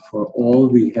getting for all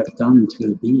we have done to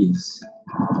the bees.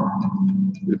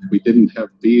 If we didn't have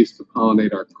bees to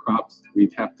pollinate our crops,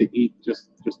 we'd have to eat just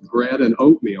bread and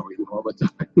oatmeal all the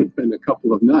time and a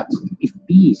couple of nuts. If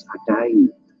bees are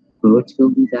dying, birds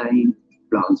will be dying,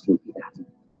 plants will be dying.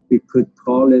 We could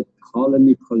call it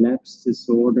colony collapse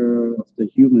disorder of the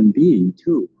human being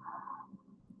too.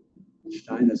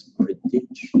 Steiner's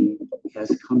prediction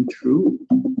has come true.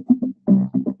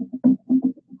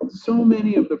 So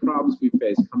many of the problems we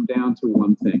face come down to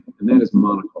one thing, and that is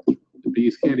monoculture. The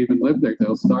bees can't even live there.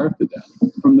 They'll starve to death.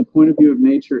 From the point of view of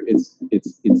nature, it's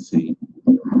insane.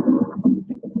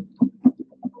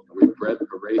 We've bred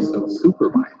a race of super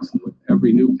mites with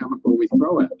every new chemical we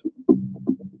throw at them.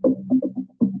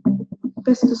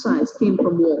 Pesticides came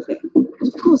from warfare.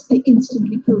 Of course, they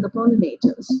instantly kill the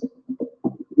pollinators.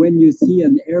 When you see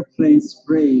an airplane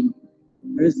spraying,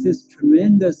 there's this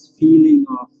tremendous feeling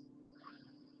of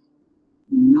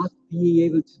not being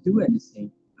able to do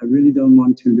anything. I really don't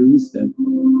want to lose them.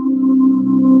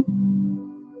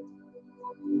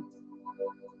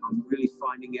 I'm really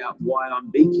finding out why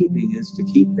I'm beekeeping is to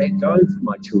keep that going for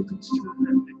my children's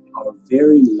children. Our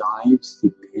very lives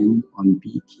depend on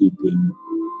beekeeping.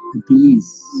 The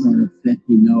bees sort of let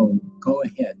me know, go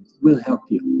ahead, we'll help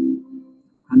you.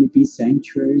 Honeybee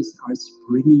sanctuaries are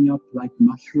springing up like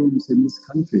mushrooms in this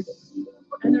country.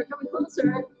 And they're coming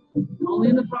closer.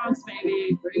 Only in the Bronx,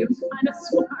 maybe. We're going to find a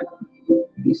swarm.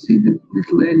 You see the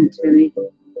little antennae?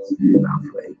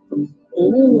 Lovely.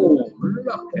 Oh,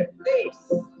 look at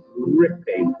this.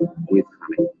 Dripping with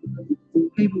honey.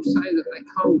 People say that they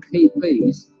can't keep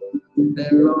bees.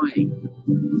 They're lying.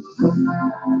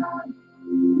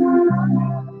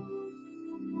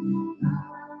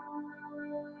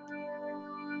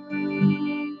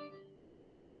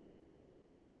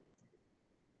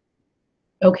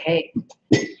 Okay,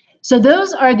 so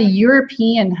those are the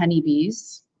European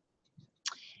honeybees.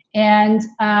 And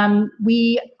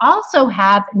we also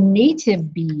have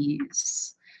native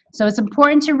bees. So it's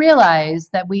important to realize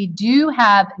that we do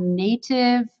have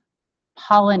native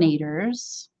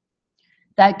pollinators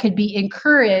that could be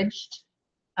encouraged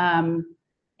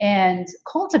and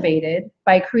cultivated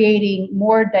by creating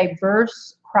more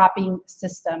diverse cropping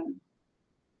system.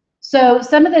 So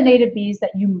some of the native bees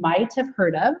that you might have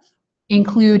heard of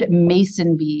include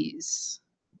mason bees.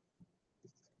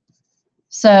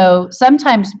 So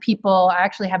sometimes people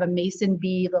actually have a mason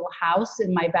bee little house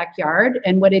in my backyard,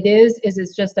 and what it is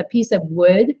it's just a piece of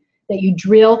wood that you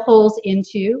drill holes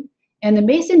into, and the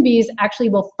mason bees actually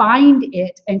will find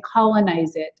it and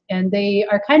colonize it, and they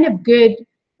are kind of good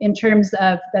in terms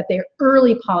of that they're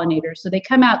early pollinators. So they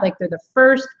come out like they're the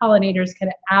first pollinators kind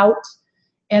of out,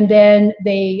 and then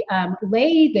they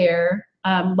lay their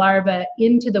larvae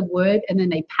into the wood, and then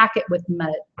they pack it with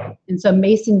mud. And so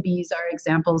mason bees are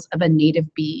examples of a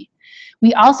native bee.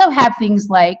 We also have things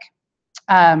like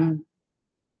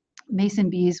mason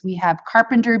bees. We have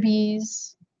carpenter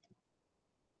bees.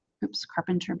 Oops,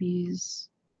 carpenter bees.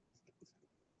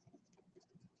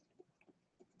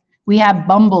 We have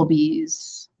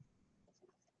bumblebees.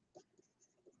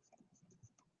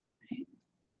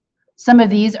 Some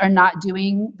of these are not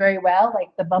doing very well, like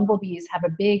the bumblebees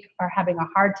are having a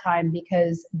hard time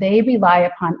because they rely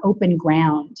upon open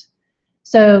ground.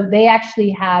 So they actually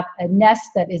have a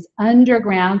nest that is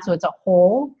underground, so it's a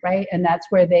hole, right? And that's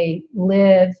where they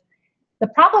live. The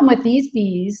problem with these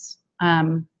bees,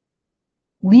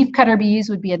 leafcutter bees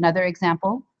would be another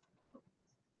example.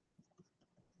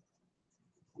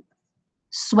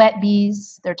 Sweat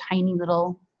bees, they're tiny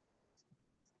little.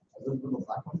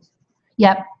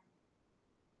 Yep.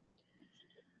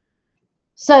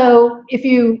 So if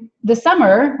the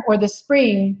summer or the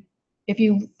spring, if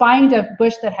you find a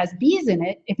bush that has bees in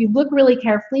it, if you look really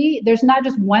carefully, there's not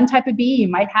just one type of bee. You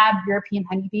might have European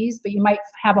honeybees, but you might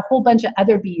have a whole bunch of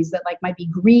other bees that might be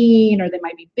green, or they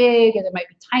might be big, or they might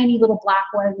be tiny little black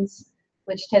ones,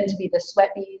 which tend to be the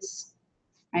sweat bees,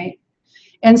 right?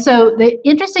 And so the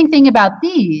interesting thing about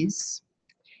these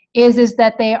is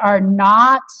that they are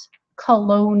not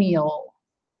colonial.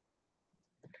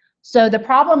 So the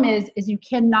problem is you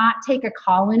cannot take a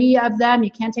colony of them.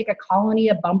 You can't take a colony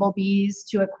of bumblebees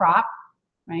to a crop,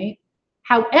 right?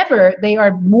 However, they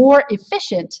are more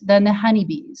efficient than the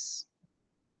honeybees.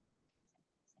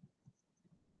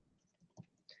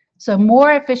 So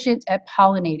more efficient at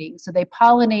pollinating. So they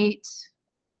pollinate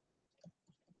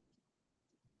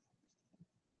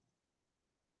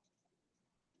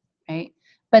right?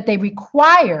 But they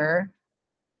require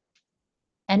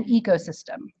an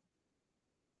ecosystem,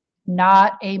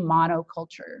 not a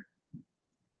monoculture,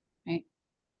 right?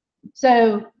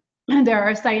 So there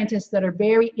are scientists that are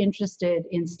very interested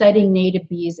in studying native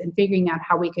bees and figuring out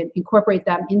how we can incorporate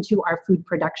them into our food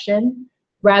production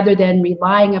rather than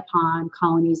relying upon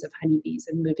colonies of honeybees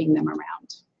and moving them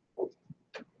around.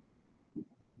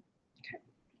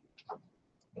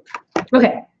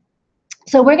 Okay,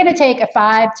 so we're gonna take a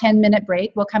 5-10 minute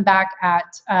break. We'll come back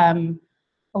at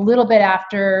a little bit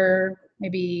after,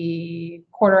 maybe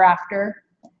quarter after,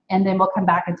 and then we'll come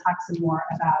back and talk some more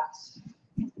about,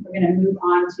 we're gonna move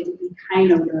on to the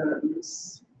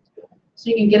echinoderms. So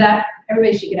you can get up,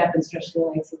 everybody should get up and stretch their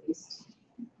legs at least.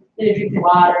 Get a drink of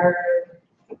water,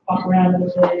 walk around a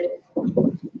little bit.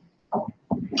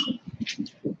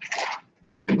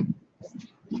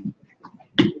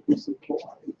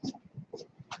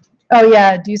 Oh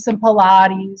yeah, do some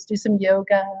Pilates, do some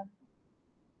yoga.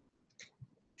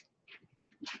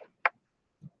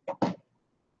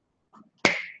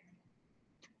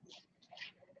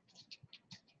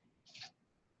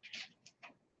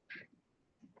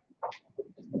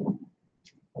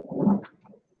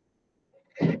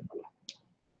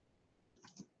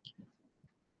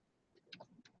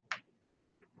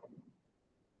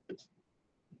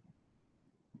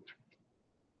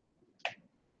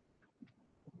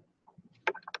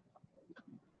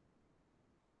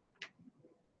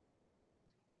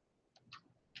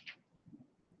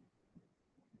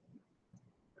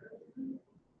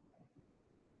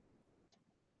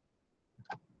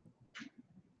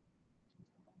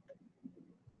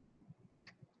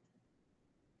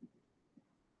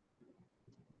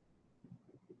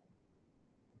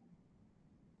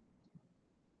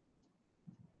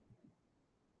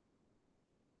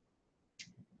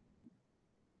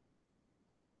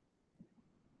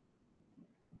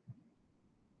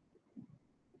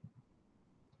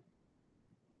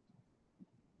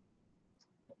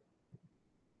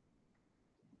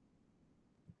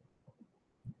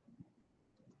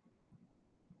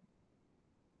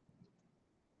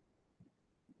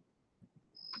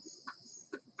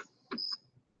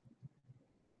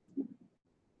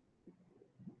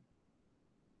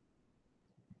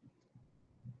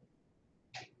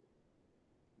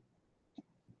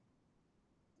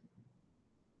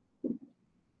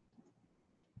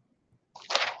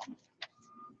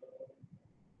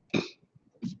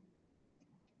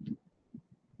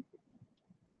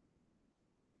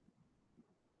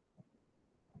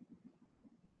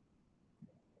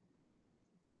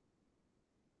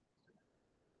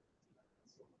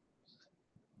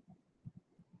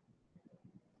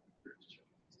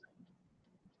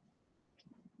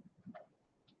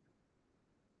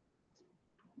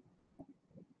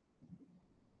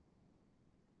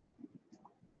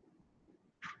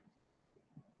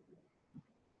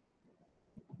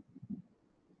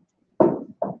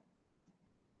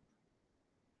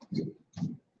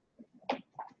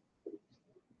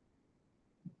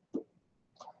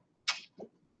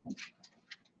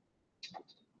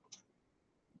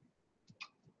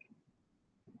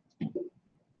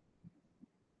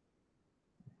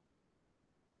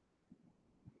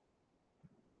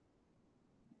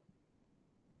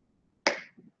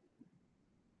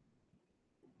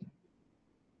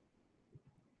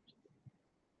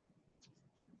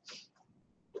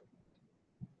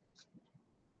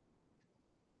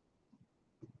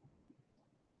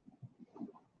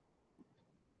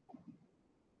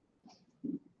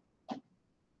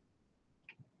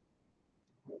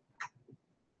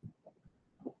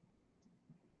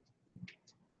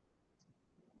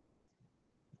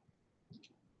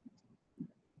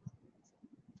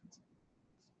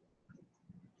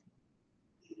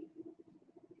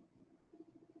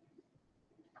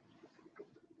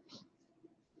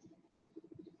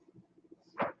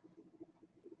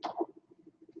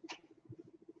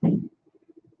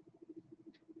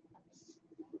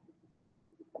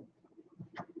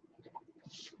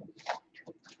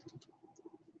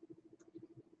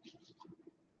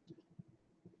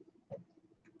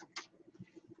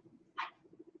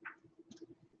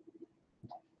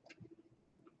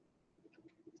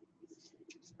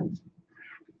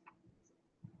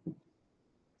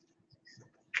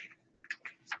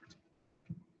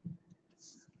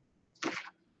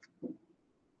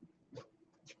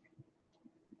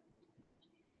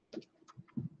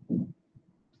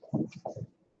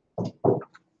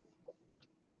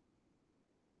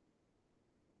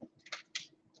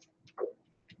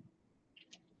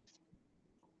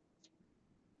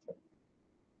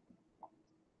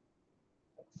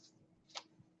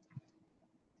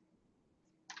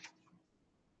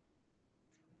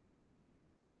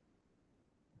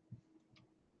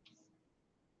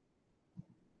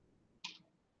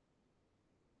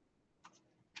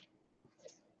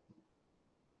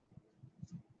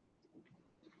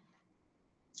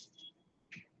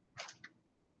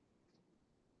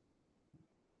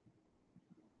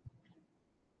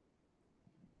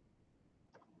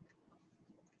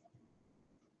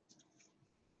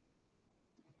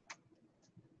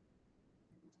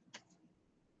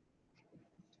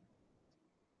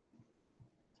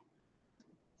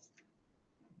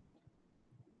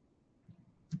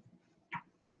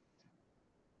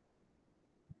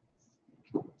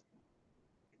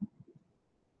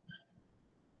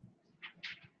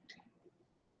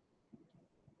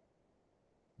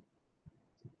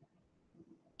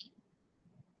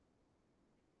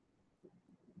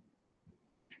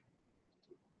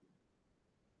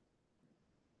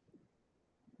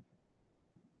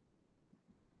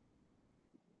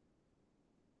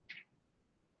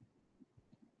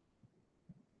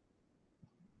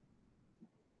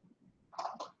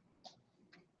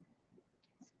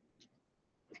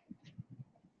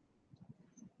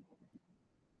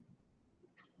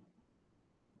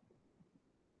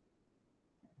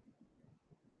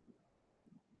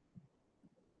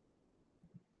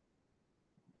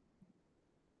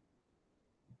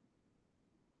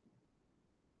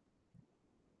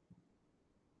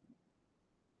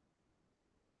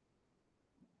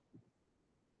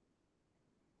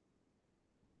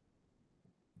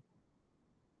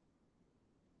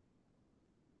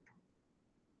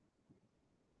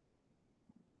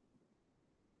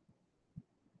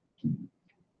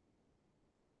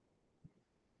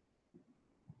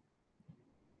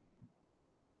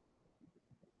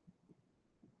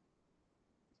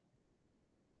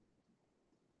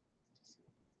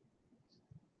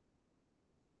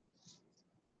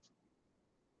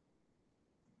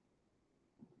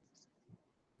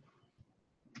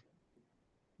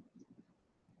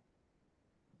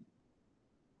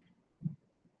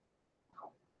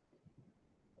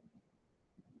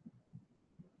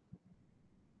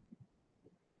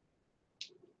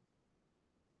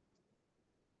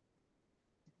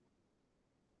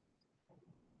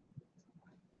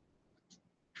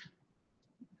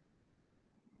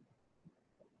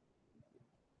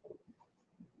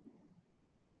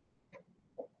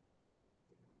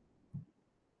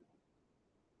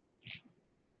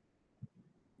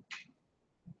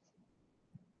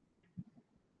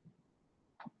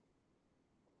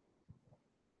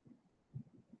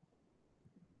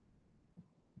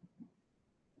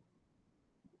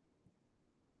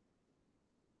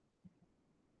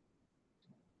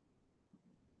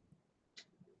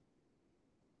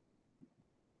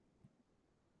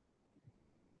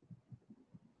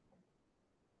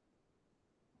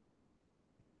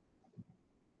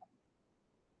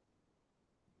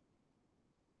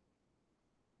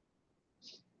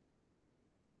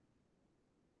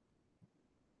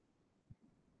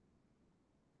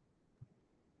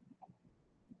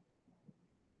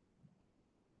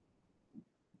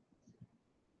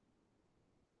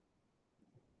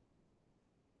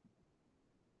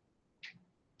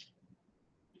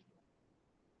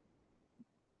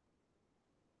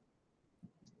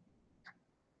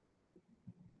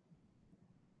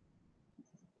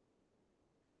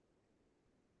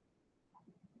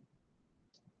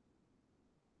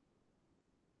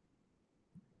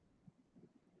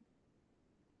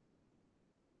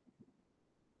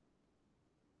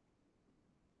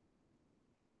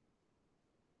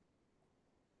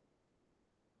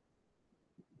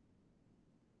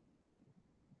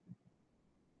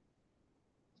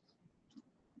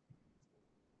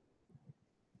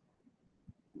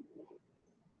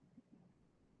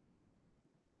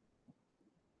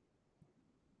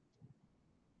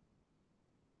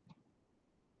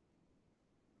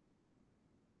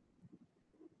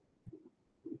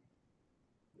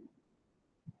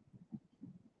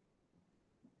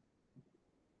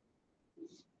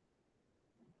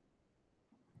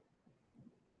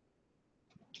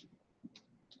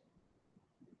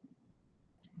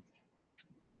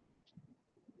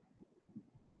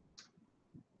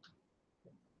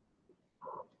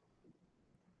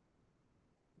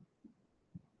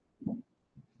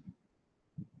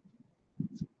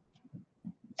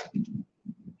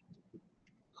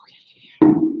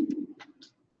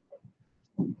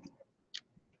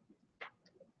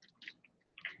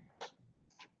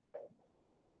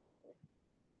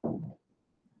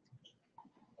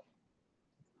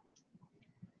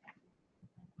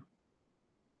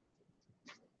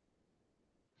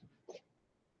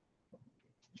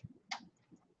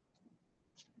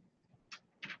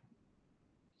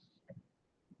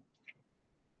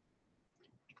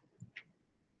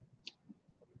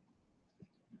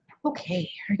 Okay,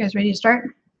 are you guys ready to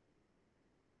start?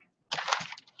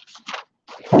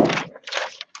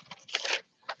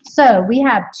 So we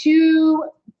have 2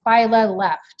 phyla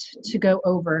left to go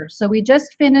over. So we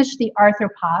just finished the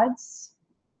arthropods,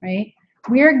 right?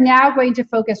 We're now going to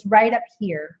focus right up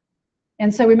here.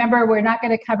 And so remember, we're not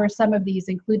going to cover some of these,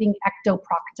 including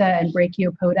ectoprocta and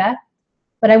brachiopoda.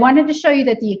 But I wanted to show you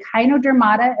that the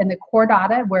echinodermata and the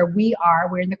chordata, where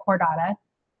we're in the chordata,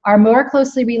 are more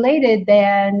closely related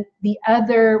than we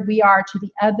are to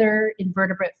the other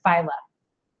invertebrate phyla.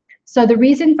 So the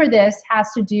reason for this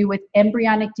has to do with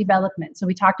embryonic development. So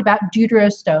we talked about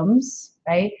deuterostomes,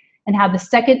 right? And how the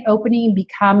second opening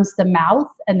becomes the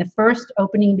mouth and the first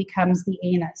opening becomes the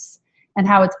anus. And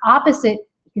how it's opposite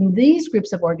in these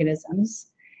groups of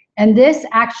organisms. And this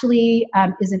actually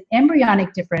is an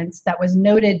embryonic difference that was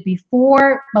noted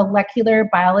before molecular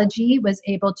biology was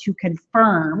able to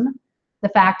confirm the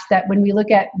fact that when we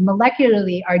look at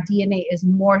molecularly, our DNA is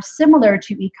more similar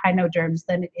to echinoderms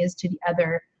than it is to the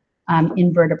other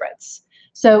invertebrates.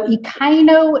 So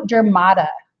echinodermata,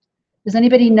 does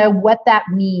anybody know what that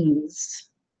means?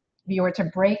 If you were to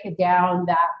break down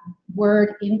that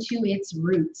word into its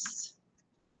roots.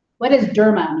 What does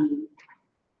derma mean?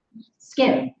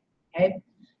 Skin, okay?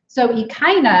 So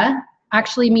echina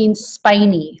actually means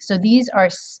spiny. So these are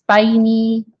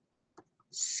spiny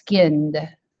skinned.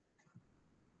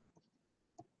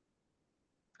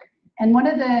 And one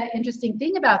of the interesting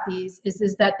thing about these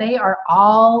is that they are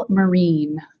all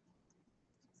marine.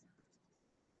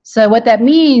 So what that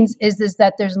means is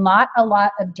that there's not a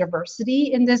lot of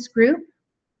diversity in this group.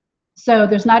 So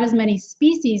there's not as many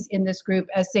species in this group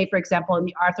as, say, for example, in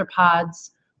the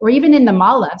arthropods or even in the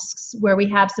mollusks, where we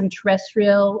have some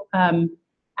terrestrial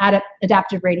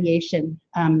adaptive radiation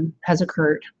has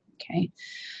occurred. Okay,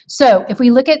 so if we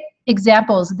look at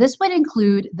examples, this would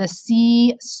include the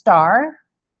sea star,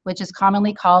 which is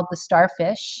commonly called the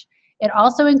starfish. It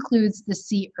also includes the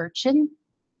sea urchin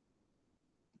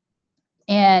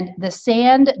and the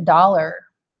sand dollar.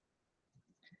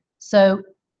 So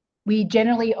we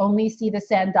generally only see the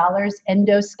sand dollar's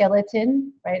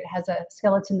endoskeleton, right? It has a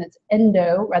skeleton that's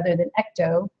endo rather than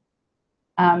ecto,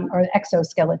 or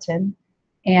exoskeleton,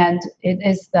 and it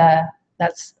is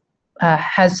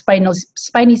has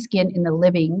spiny skin in the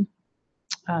living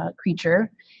creature.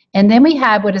 And then we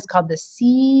have what is called the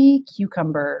sea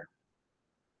cucumber.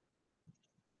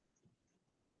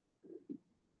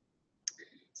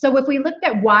 So if we looked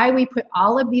at why we put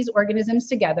all of these organisms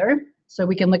together, so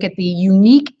we can look at the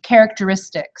unique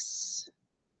characteristics.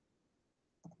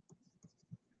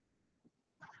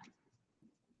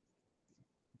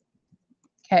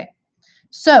 Okay,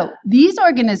 so these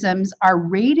organisms are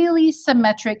radially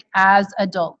symmetric as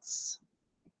adults.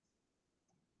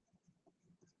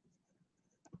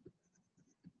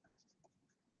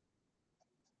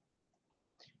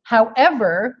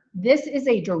 However, this is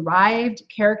a derived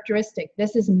characteristic.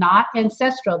 This is not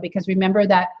ancestral, because remember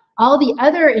that all the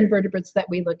other invertebrates that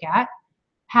we look at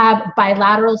have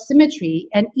bilateral symmetry.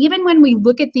 And even when we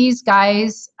look at these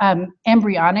guys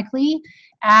embryonically,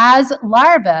 as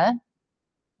larvae,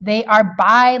 they are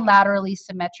bilaterally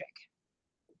symmetric.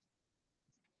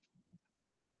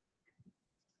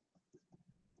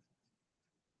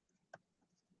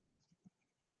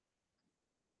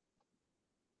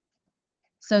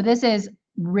 So this is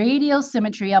radial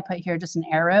symmetry. I'll put here just an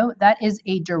arrow. That is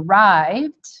a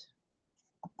derived,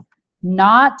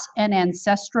 not an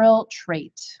ancestral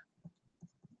trait.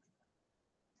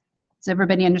 Does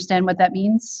everybody understand what that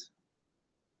means?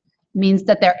 It means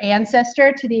that their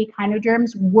ancestor to the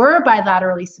echinoderms were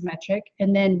bilaterally symmetric,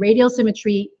 and then radial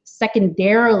symmetry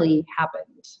secondarily happened.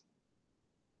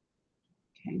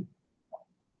 Okay.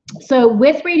 So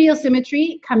with radial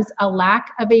symmetry comes a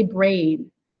lack of a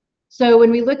brain. So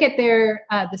when we look at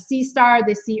the sea star,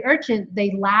 the sea urchin,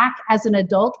 they lack as an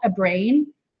adult a brain.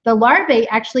 The larvae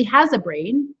actually has a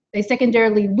brain. They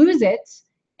secondarily lose it,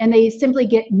 and they simply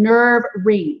get nerve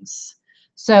rings.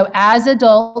 So as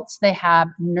adults, they have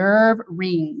nerve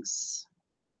rings.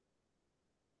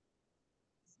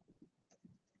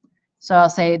 So I'll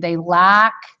say they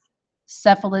lack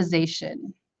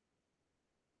cephalization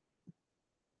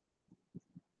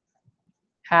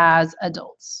as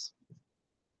adults.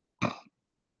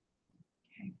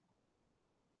 Okay.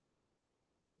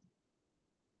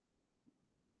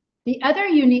 The other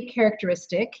unique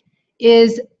characteristic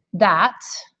is that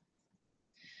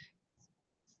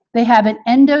they have an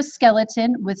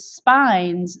endoskeleton with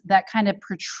spines that kind of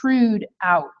protrude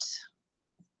out.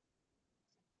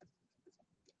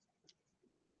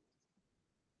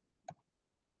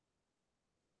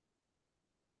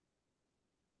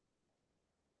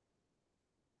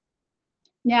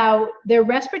 Now, their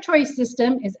respiratory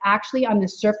system is actually on the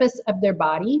surface of their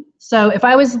body. So if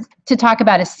I was to talk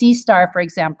about a sea star, for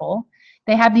example,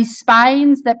 they have these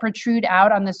spines that protrude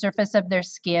out on the surface of their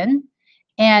skin.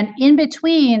 And in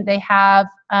between, they have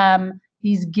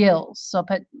these gills. So I'll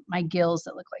put my gills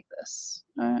that look like this.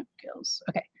 Gills.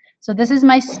 Okay. So this is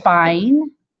my spine.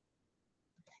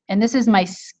 And this is my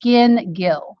skin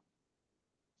gill.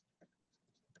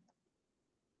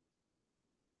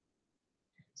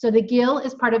 So the gill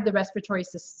is part of the respiratory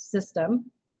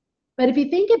system. But if you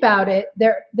think about it,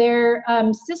 their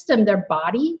system, their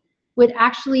body, would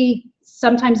actually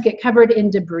sometimes get covered in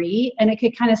debris, and it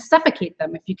could kind of suffocate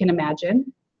them, if you can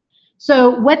imagine. So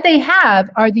what they have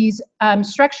are these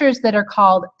structures that are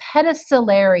called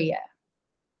pedicellaria.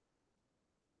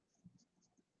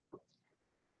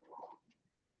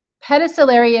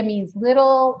 Pedicellaria means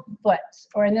little foot,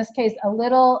 or in this case, a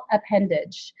little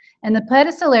appendage. And the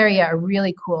pedicellaria are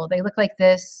really cool. They look like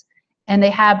this, and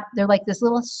they're like this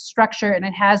little structure, and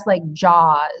it has like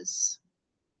jaws.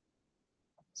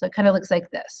 So it kind of looks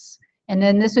like this. And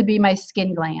then this would be my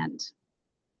skin gland.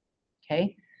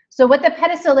 Okay. So what the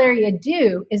pedicellaria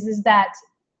do is that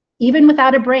even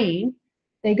without a brain,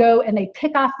 they go and they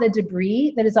pick off the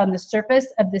debris that is on the surface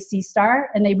of the sea star,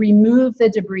 and they remove the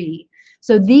debris.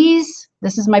 So this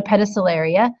is my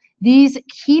pedicellaria. These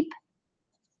keep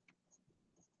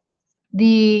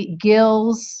the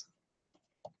gills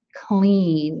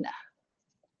clean.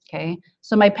 Okay,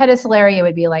 so my pedicellaria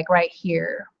would be like right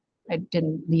here. I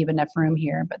didn't leave enough room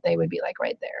here, but they would be like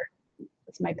right there.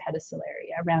 That's my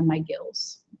pedicellaria around my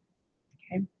gills.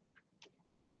 Okay,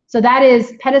 so that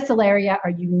is, pedicellaria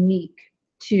are unique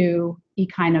to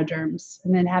echinoderms,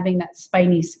 and then having that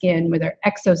spiny skin where their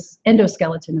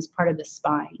endoskeleton is part of the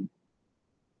spine.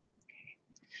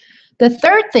 The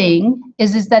third thing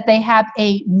is that they have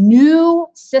a new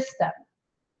system.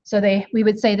 So we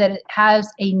would say that it has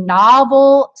a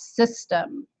novel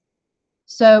system.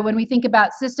 So when we think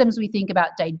about systems, we think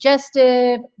about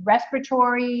digestive,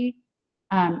 respiratory.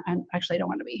 Actually, I don't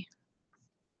want to be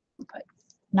put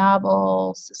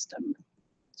novel system.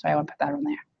 Sorry, I want to put that on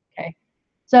there. Okay.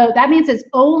 So that means it's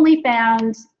only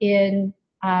found in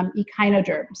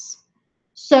echinoderms.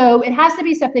 So it has to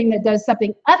be something that does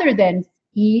something other than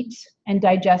eat and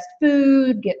digest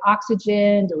food, get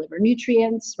oxygen, deliver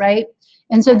nutrients, right?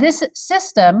 And so this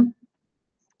system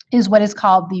is what is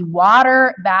called the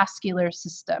water vascular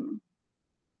system.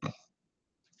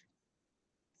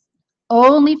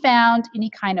 Only found in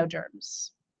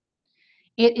echinoderms.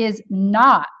 It is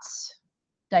not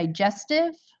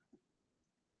digestive,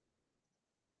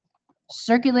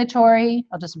 circulatory,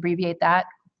 I'll just abbreviate that,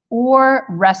 or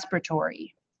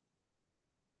respiratory.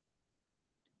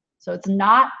 So it's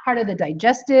not part of the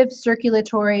digestive,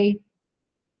 circulatory,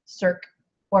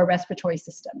 or respiratory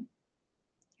system.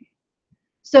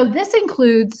 So this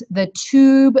includes the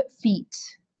tube feet.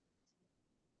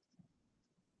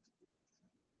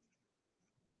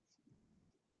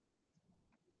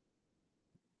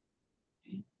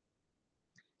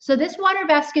 So this water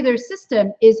vascular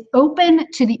system is open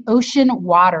to the ocean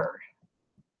water.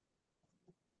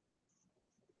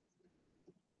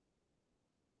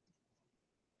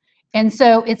 And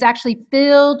so it's actually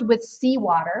filled with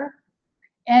seawater.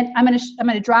 And I'm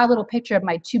gonna draw a little picture of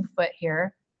my tube foot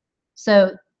here.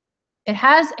 So it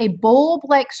has a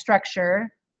bulb-like structure.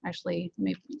 Actually, let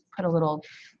me put a little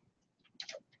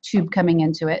tube coming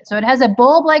into it. So it has a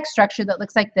bulb-like structure that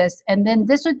looks like this, and then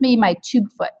this would be my tube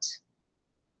foot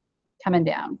coming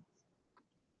down.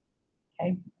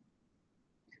 Okay.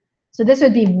 So this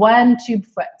would be one tube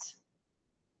foot.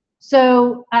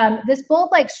 So this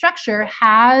bulb-like structure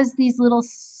has these little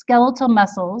skeletal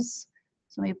muscles.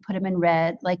 So let me put them in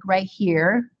red, like right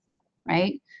here,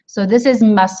 right? So this is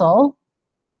muscle.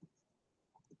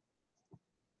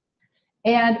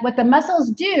 And what the muscles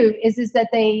do is that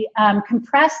they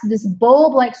compress this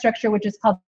bulb-like structure, which is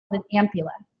called an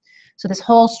ampulla. So this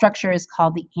whole structure is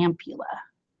called the ampulla.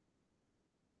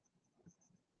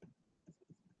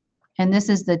 And this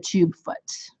is the tube foot.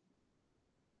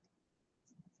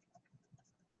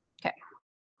 Okay.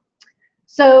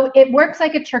 So it works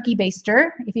like a turkey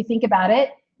baster. If you think about it,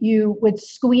 you would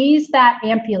squeeze that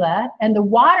ampulla, and the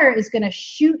water is going to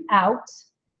shoot out.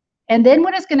 And then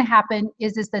what is going to happen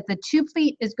is that the tube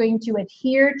feet is going to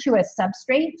adhere to a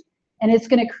substrate, and it's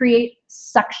going to create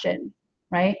suction,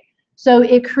 right? So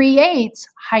it creates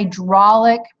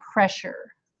hydraulic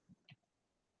pressure.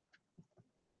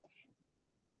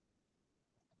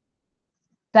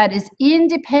 That is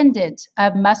independent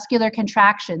of muscular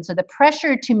contraction. So the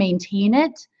pressure to maintain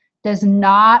it does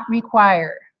not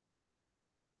require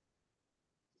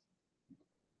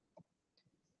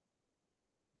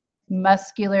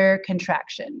muscular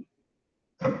contraction.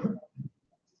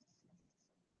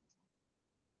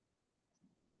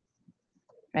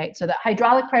 Right, so the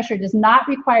hydraulic pressure does not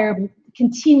require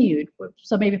continued,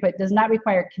 so maybe put, does not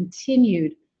require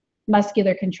continued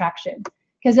muscular contraction,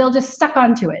 because they'll just suck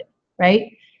onto it, right?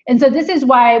 And so this is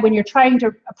why when you're trying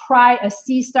to pry a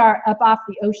sea star up off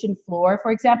the ocean floor,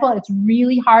 for example, it's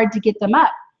really hard to get them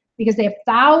up because they have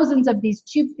thousands of these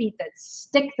tube feet that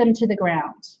stick them to the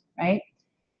ground, right?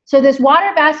 So this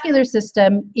water vascular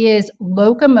system is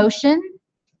locomotion,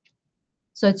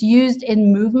 so it's used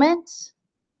in movement,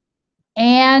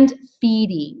 and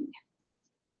feeding,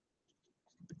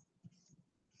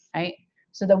 right?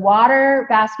 So the water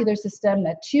vascular system,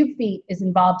 the tube feet, is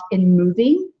involved in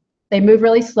moving. They move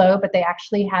really slow, but they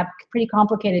actually have pretty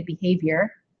complicated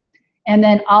behavior. And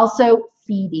then also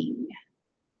feeding.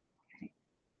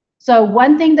 So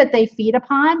one thing that they feed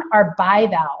upon are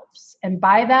bivalves. And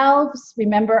bivalves,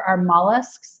 remember, are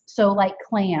mollusks, so like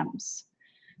clams.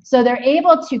 So they're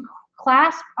able to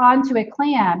clasp onto a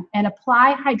clam and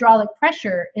apply hydraulic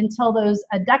pressure until those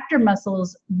adductor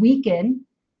muscles weaken,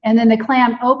 and then the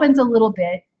clam opens a little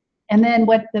bit, and then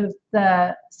what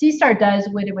the sea star does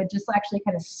would it would just actually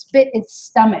kind of spit its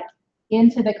stomach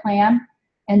into the clam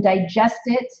and digest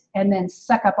it and then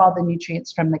suck up all the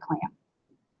nutrients from the clam.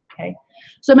 Okay,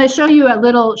 so I'm going to show you a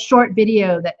little short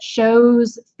video that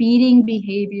shows feeding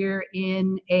behavior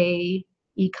in a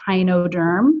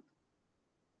echinoderm.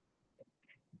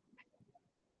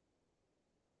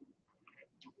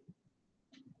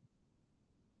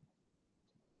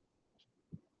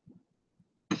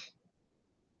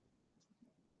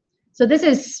 So this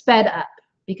is sped up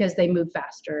because they move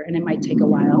faster and it might take a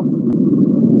while.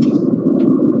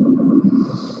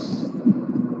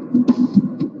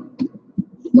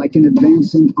 Like an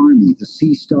advancing army, the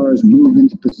sea stars move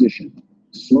into position,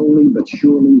 slowly but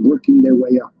surely working their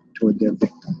way up toward their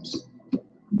victims.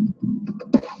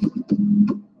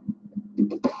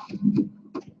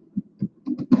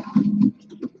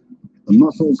 The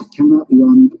mussels cannot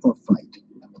run or fight.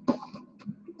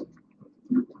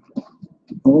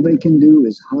 All they can do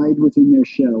is hide within their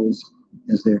shells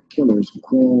as their killers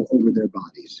crawl over their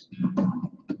bodies.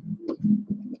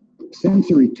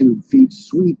 Sensory tube feet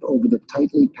sweep over the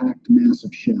tightly packed mass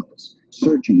of shells,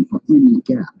 searching for any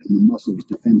gap in the mussel's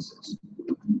defenses.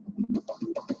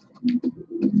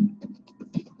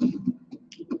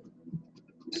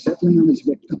 Settling on its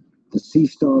victim, the sea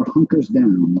star hunkers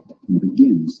down and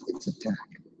begins its attack.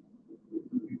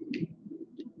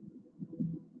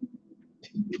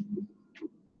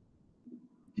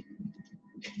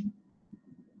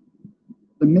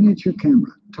 The miniature camera,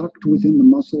 tucked within the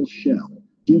mussel's shell,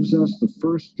 gives us the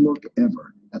first look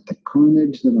ever at the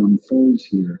carnage that unfolds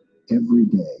here every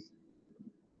day.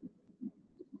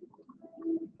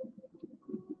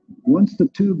 Once the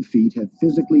tube feet have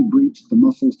physically breached the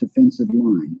mussel's defensive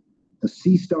line, the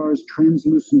sea star's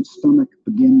translucent stomach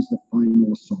begins the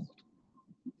final assault.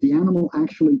 The animal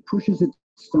actually pushes its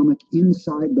stomach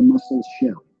inside the mussel's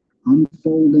shell,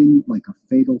 unfolding like a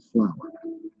fatal flower.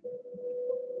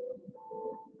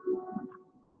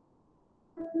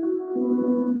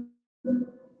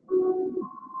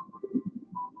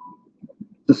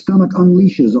 The stomach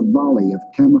unleashes a volley of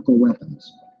chemical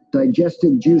weapons,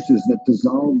 digestive juices that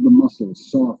dissolve the muscle's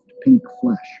soft pink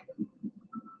flesh.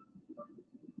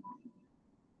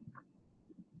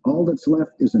 All that's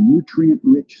left is a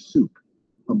nutrient-rich soup,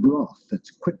 a broth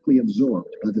that's quickly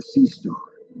absorbed by the sea star.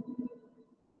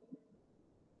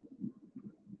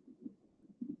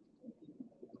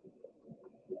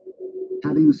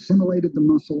 Having assimilated the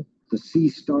muscle, the sea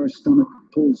star's stomach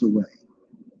pulls away.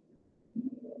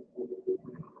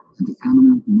 And the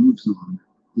animal moves on,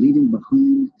 leaving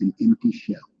behind an empty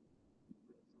shell.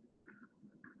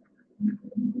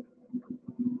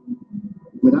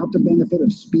 Without the benefit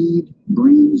of speed,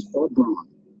 brains, or brawn,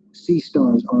 sea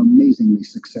stars are amazingly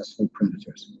successful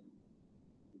predators.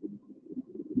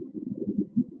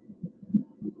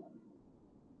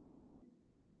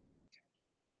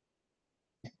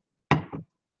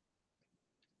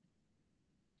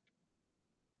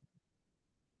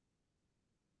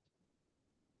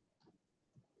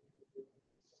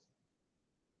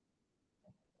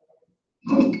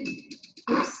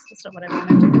 Oops, that's not what I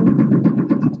wanted to do.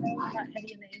 I'm not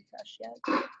heavy in the A-flush yet.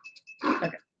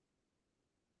 Okay.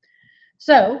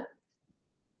 So,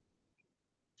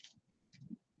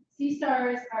 sea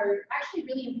stars are actually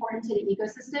really important to the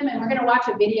ecosystem, and we're going to watch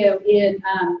a video in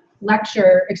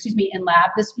in lab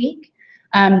this week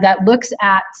that looks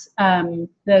at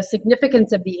the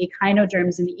significance of the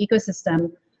echinoderms in the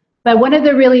ecosystem. But one of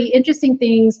the really interesting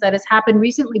things that has happened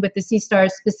recently with the sea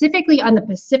stars, specifically on the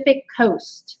Pacific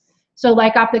coast, So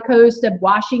like off the coast of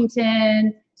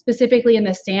Washington, specifically in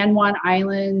the San Juan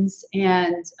Islands,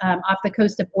 and off the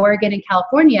coast of Oregon and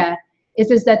California,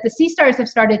 is that the sea stars have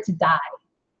started to die.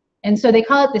 And so they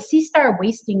call it the sea star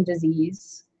wasting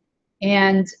disease.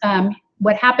 And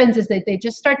what happens is that they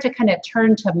just start to kind of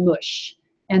turn to mush,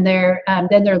 and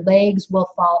then their legs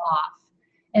will fall off.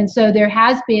 And so there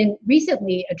has been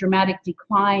recently a dramatic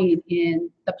decline in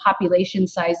the population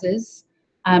sizes.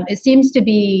 It seems to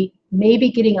be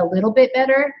maybe getting a little bit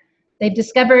better. They've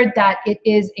discovered that it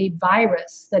is a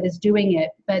virus that is doing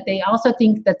it, but they also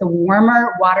think that the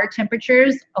warmer water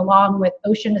temperatures along with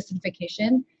ocean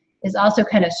acidification is also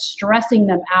kind of stressing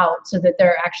them out so that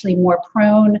they're actually more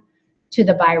prone to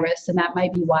the virus, and that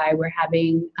might be why we're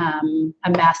having a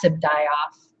massive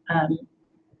die-off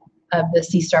of the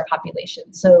sea star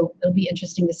population. So it'll be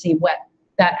interesting to see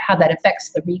how that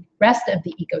affects the rest of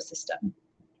the ecosystem.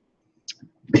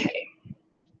 Okay.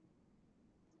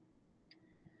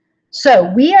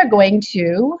 So we are going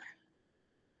to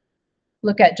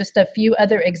look at just a few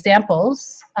other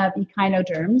examples of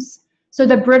echinoderms. So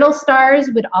the brittle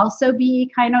stars would also be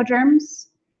echinoderms.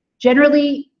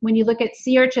 Generally, when you look at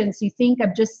sea urchins, you think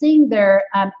of just seeing their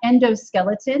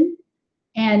endoskeleton,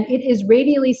 and it is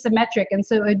radially symmetric. And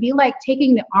so it would be like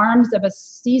taking the arms of a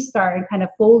sea star and kind of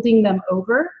folding them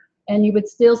over, and you would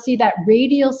still see that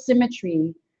radial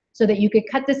symmetry so that you could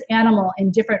cut this animal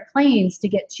in different planes to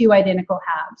get two identical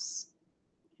halves.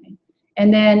 Okay.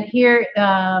 And then here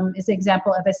is an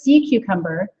example of a sea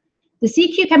cucumber. The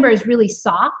sea cucumber is really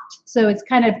soft, so it's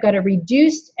kind of got a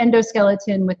reduced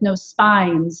endoskeleton with no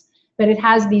spines, but it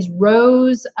has these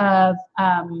rows of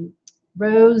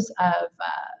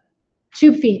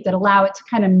tube feet that allow it to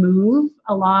kind of move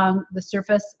along the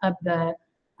surface of the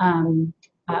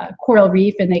coral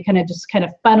reef, and they kind of just kind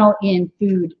of funnel in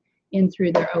food in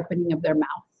through their opening of their mouth.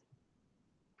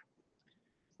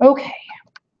 Okay.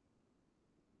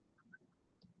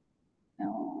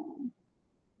 I'll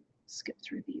skip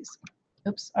through these.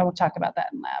 Oops, I will talk about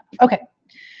that in lab. Okay.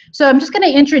 So I'm just going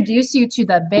to introduce you to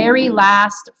the very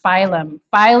last phylum,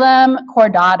 phylum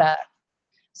Chordata.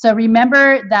 So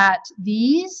remember that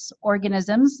these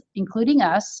organisms, including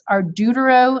us, are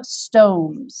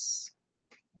deuterostomes.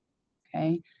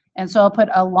 Okay. And so I'll put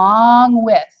along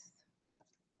with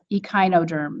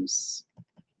echinoderms.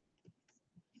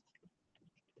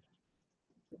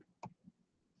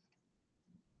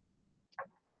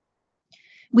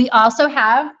 We also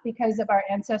have, because of our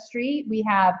ancestry, we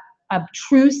have a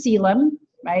true coelom,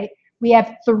 right? We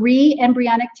have 3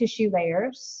 embryonic tissue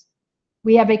layers.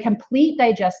 We have a complete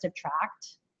digestive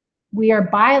tract. We are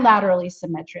bilaterally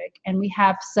symmetric, and we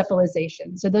have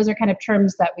cephalization. So those are kind of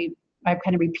terms that I've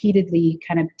kind of repeatedly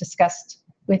kind of discussed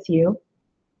with you.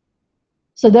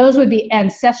 So those would be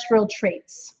ancestral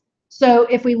traits. So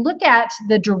if we look at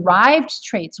the derived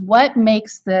traits, what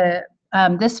makes this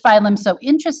phylum so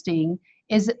interesting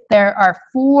is that there are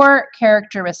 4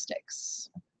 characteristics.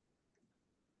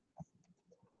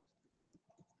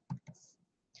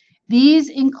 These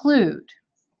include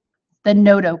the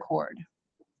notochord.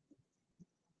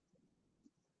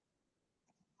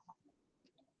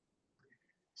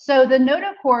 So the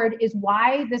notochord is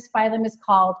why this phylum is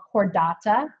called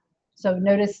Chordata. So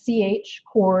notice CH,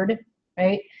 chord,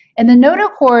 right? And the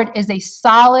notochord is a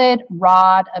solid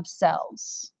rod of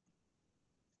cells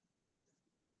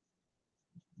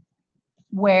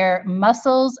where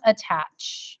muscles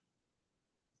attach.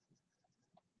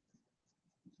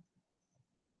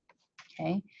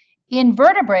 Okay. In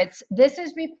vertebrates, this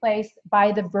is replaced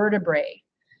by the vertebrae.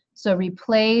 So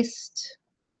replaced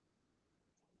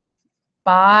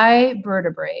by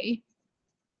vertebrae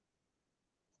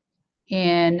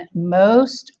in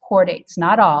most chordates,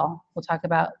 not all. We'll talk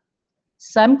about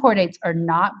some chordates are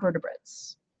not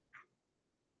vertebrates.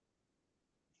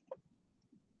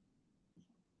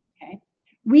 Okay.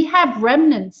 We have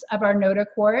remnants of our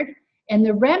notochord, and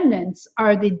the remnants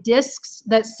are the discs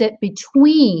that sit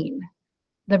between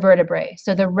the vertebrae.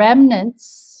 So the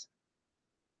remnants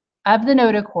of the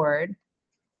notochord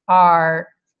are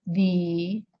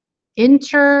the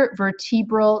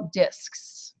intervertebral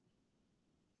discs.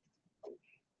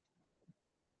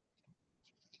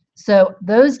 So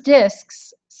those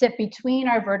discs sit between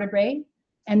our vertebrae,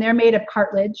 and they're made of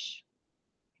cartilage,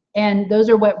 and those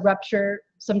are what rupture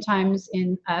sometimes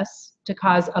in us to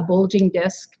cause a bulging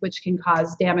disc, which can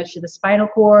cause damage to the spinal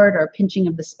cord or pinching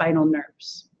of the spinal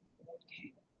nerves.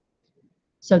 Okay.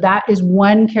 So that is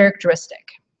one characteristic.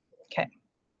 Okay.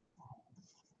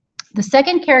 The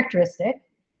second characteristic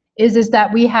is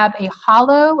that we have a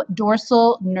hollow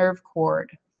dorsal nerve cord.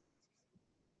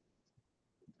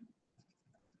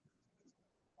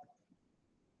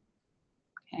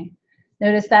 Okay.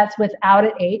 Notice that's without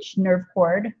an H, nerve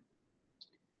cord.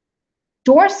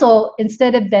 Dorsal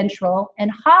instead of ventral, and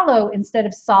hollow instead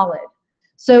of solid.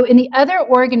 So in the other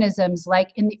organisms,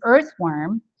 like in the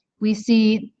earthworm, we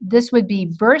see this would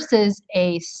be versus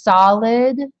a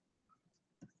solid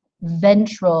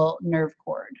ventral nerve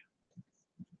cord.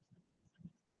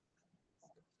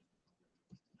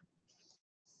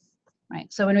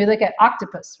 Right, so when we look at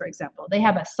octopus, for example, they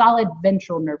have a solid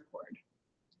ventral nerve cord.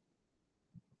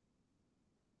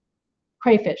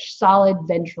 Crayfish, solid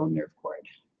ventral nerve cord.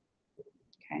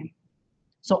 Okay,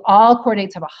 so all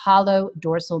chordates have a hollow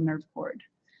dorsal nerve cord.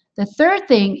 The third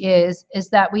thing is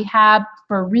that we have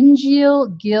pharyngeal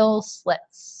gill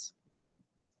slits.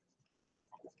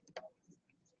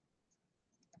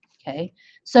 Okay,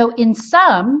 so in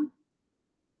some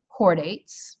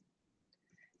chordates,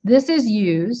 this is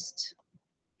used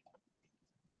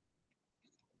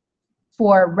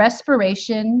for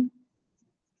respiration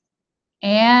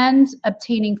and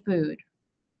obtaining food.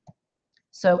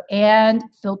 So, and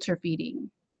filter feeding.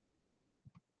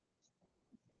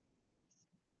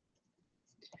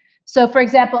 So, for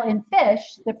example, in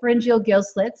fish, the pharyngeal gill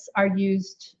slits are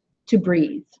used to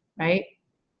breathe, right?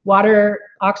 Water,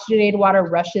 oxygenated water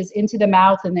rushes into the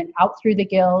mouth and then out through the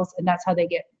gills, and that's how they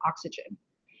get oxygen.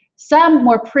 Some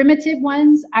more primitive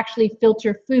ones actually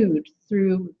filter food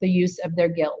through the use of their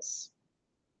gills.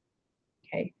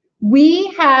 Okay.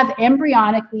 We have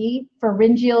embryonically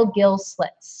pharyngeal gill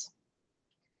slits.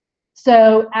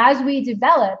 So as we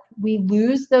develop, we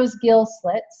lose those gill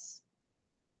slits.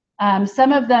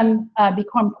 Some of them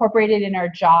become incorporated in our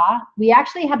jaw. We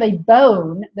actually have a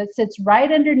bone that sits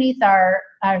right underneath our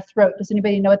throat. Does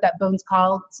anybody know what that bone's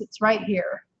called? It sits right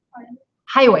here.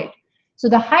 Hyoid. So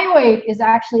the hyoid is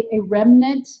actually a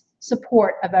remnant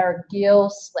support of our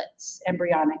gill slits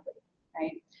embryonically,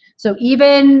 right? So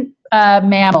even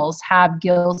mammals have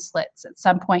gill slits at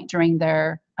some point during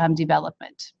their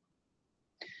development.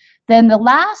 Then the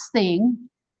last thing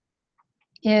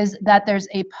is that there's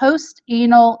a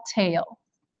post-anal tail.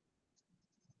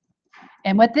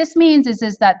 And what this means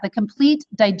is that the complete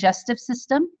digestive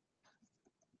system,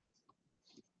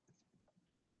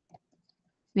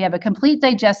 we have a complete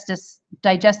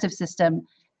digestive system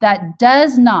that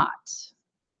does not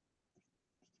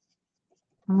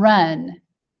run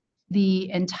the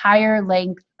entire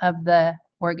length of the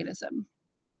organism.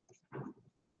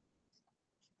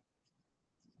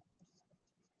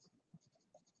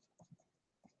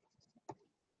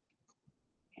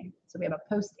 So we have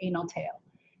a post-anal tail.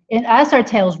 In us, our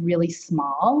tail is really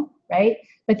small, right?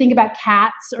 But think about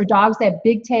cats or dogs, they have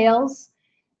big tails.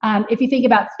 If you think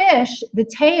about fish, the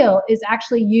tail is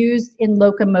actually used in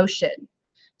locomotion.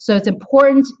 So it's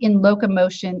important in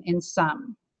locomotion in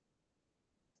some.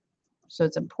 So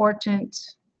it's important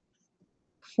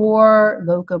for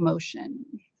locomotion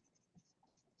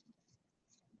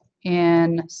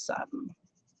in some,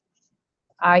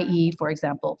 i.e., for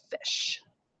example, fish.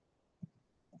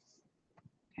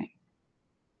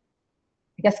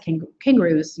 I guess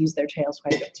kangaroos use their tails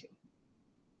quite a bit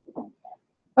too.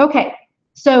 Okay,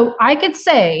 so I could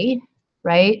say,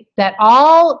 right, that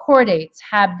all chordates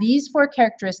have these four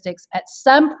characteristics at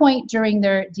some point during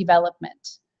their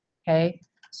development. Okay,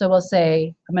 so we'll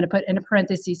say, I'm going to put in a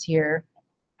parentheses here,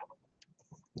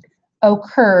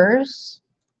 occurs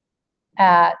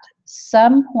at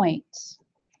some point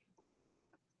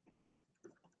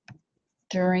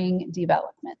during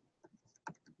development.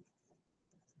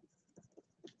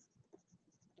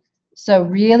 So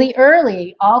really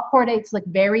early, all chordates look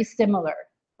very similar,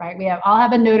 right? We all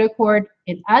have a notochord.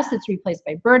 In us, it's replaced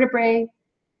by vertebrae.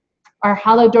 Our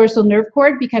hollow dorsal nerve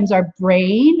cord becomes our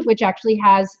brain, which actually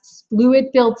has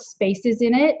fluid-filled spaces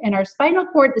in it. And our spinal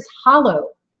cord is hollow.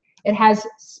 It has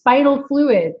spinal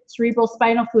fluid, cerebral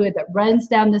spinal fluid that runs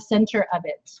down the center of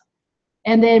it.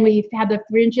 And then we have the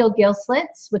pharyngeal gill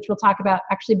slits, which we'll talk about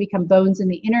actually become bones in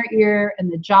the inner ear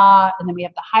and the jaw. And then we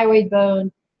have the hyoid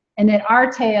bone. And then our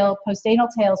tail, post-anal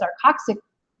tails, are coccyx,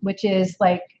 which is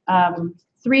like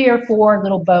 3 or 4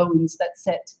 little bones that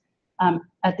sit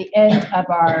at the end of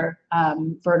our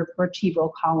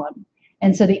vertebral column.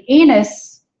 And so the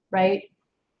anus, right,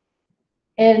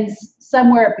 ends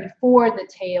somewhere before the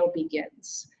tail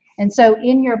begins. And so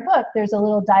in your book, there's a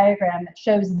little diagram that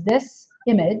shows this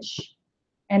image,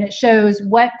 and it shows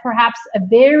what perhaps a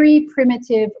very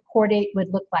primitive chordate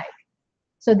would look like.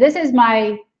 So this is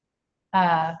my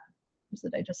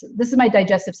this is my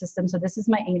digestive system. So this is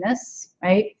my anus,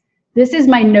 right? This is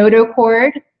my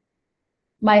notochord.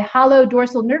 My hollow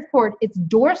dorsal nerve cord, it's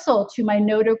dorsal to my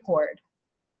notochord,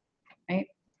 right?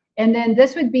 And then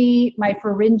this would be my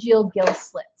pharyngeal gill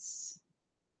slits.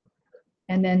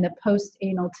 And then the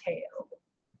post-anal tail.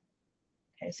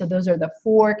 Okay, so those are the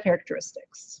 4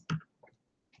 characteristics.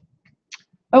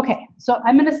 Okay, so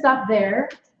I'm going to stop there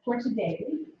for today.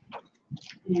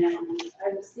 And I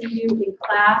will see you in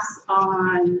class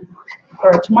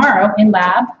tomorrow in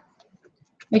lab.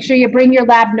 Make sure you bring your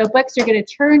lab notebooks. You're going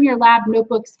to turn your lab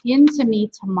notebooks into me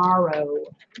tomorrow.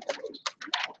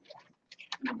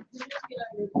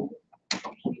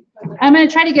 I'm going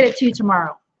to try to get it to you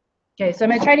tomorrow. Okay, so I'm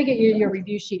going to try to get you your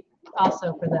review sheet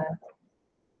also for the.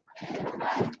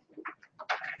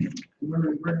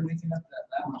 We're making up that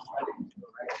lab on Friday,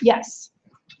 right? Yes.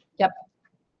 Yep.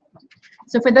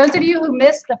 So for those of you who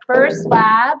missed the first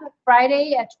lab,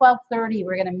 Friday at 12:30,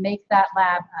 we're going to make that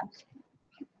lab up.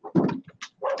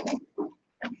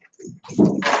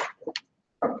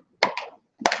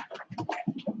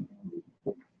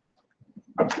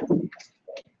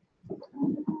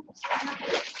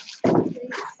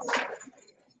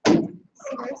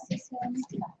 So there's this one.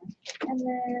 And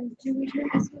then, do we turn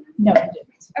this one in? No, you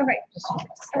didn't. Okay.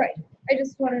 All right. I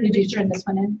just wanted to. Did you make turn this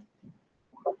one in?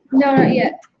 No, not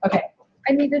yet. Okay.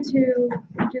 I needed to do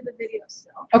the video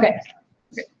still. Okay.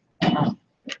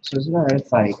 So is it alright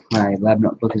if like my lab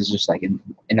notebook is just like in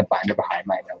a binder behind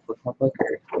my notebook,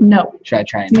 or No. should I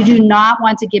try and? You do not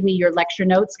want to give me your lecture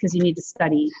notes because you need to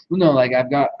study. Well, no, like I've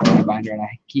got a binder and I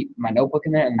keep my notebook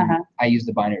in there, and Uh-huh. I use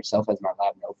the binder itself as my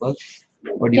lab notebook.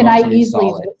 Or do you Can want I to easily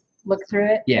install it? look through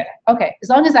it? Yeah. Okay, as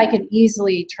long as I can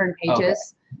easily turn pages.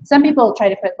 Okay. Some people try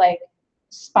to put like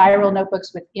spiral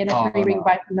notebooks within a Oh, 3-ring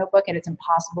no. notebook, and it's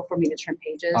impossible for me to turn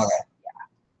pages. Okay. Yeah.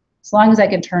 As long as I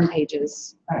can turn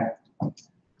pages. All right.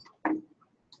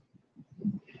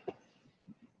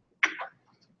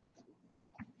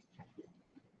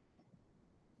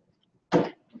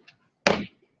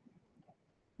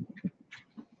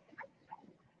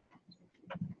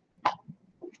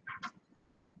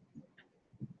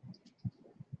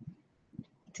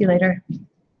 See you later.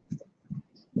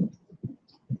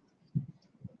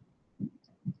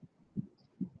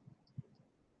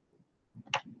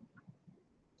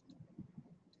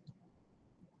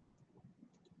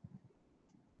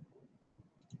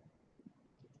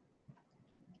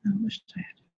 I wish I had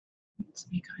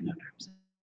some kind of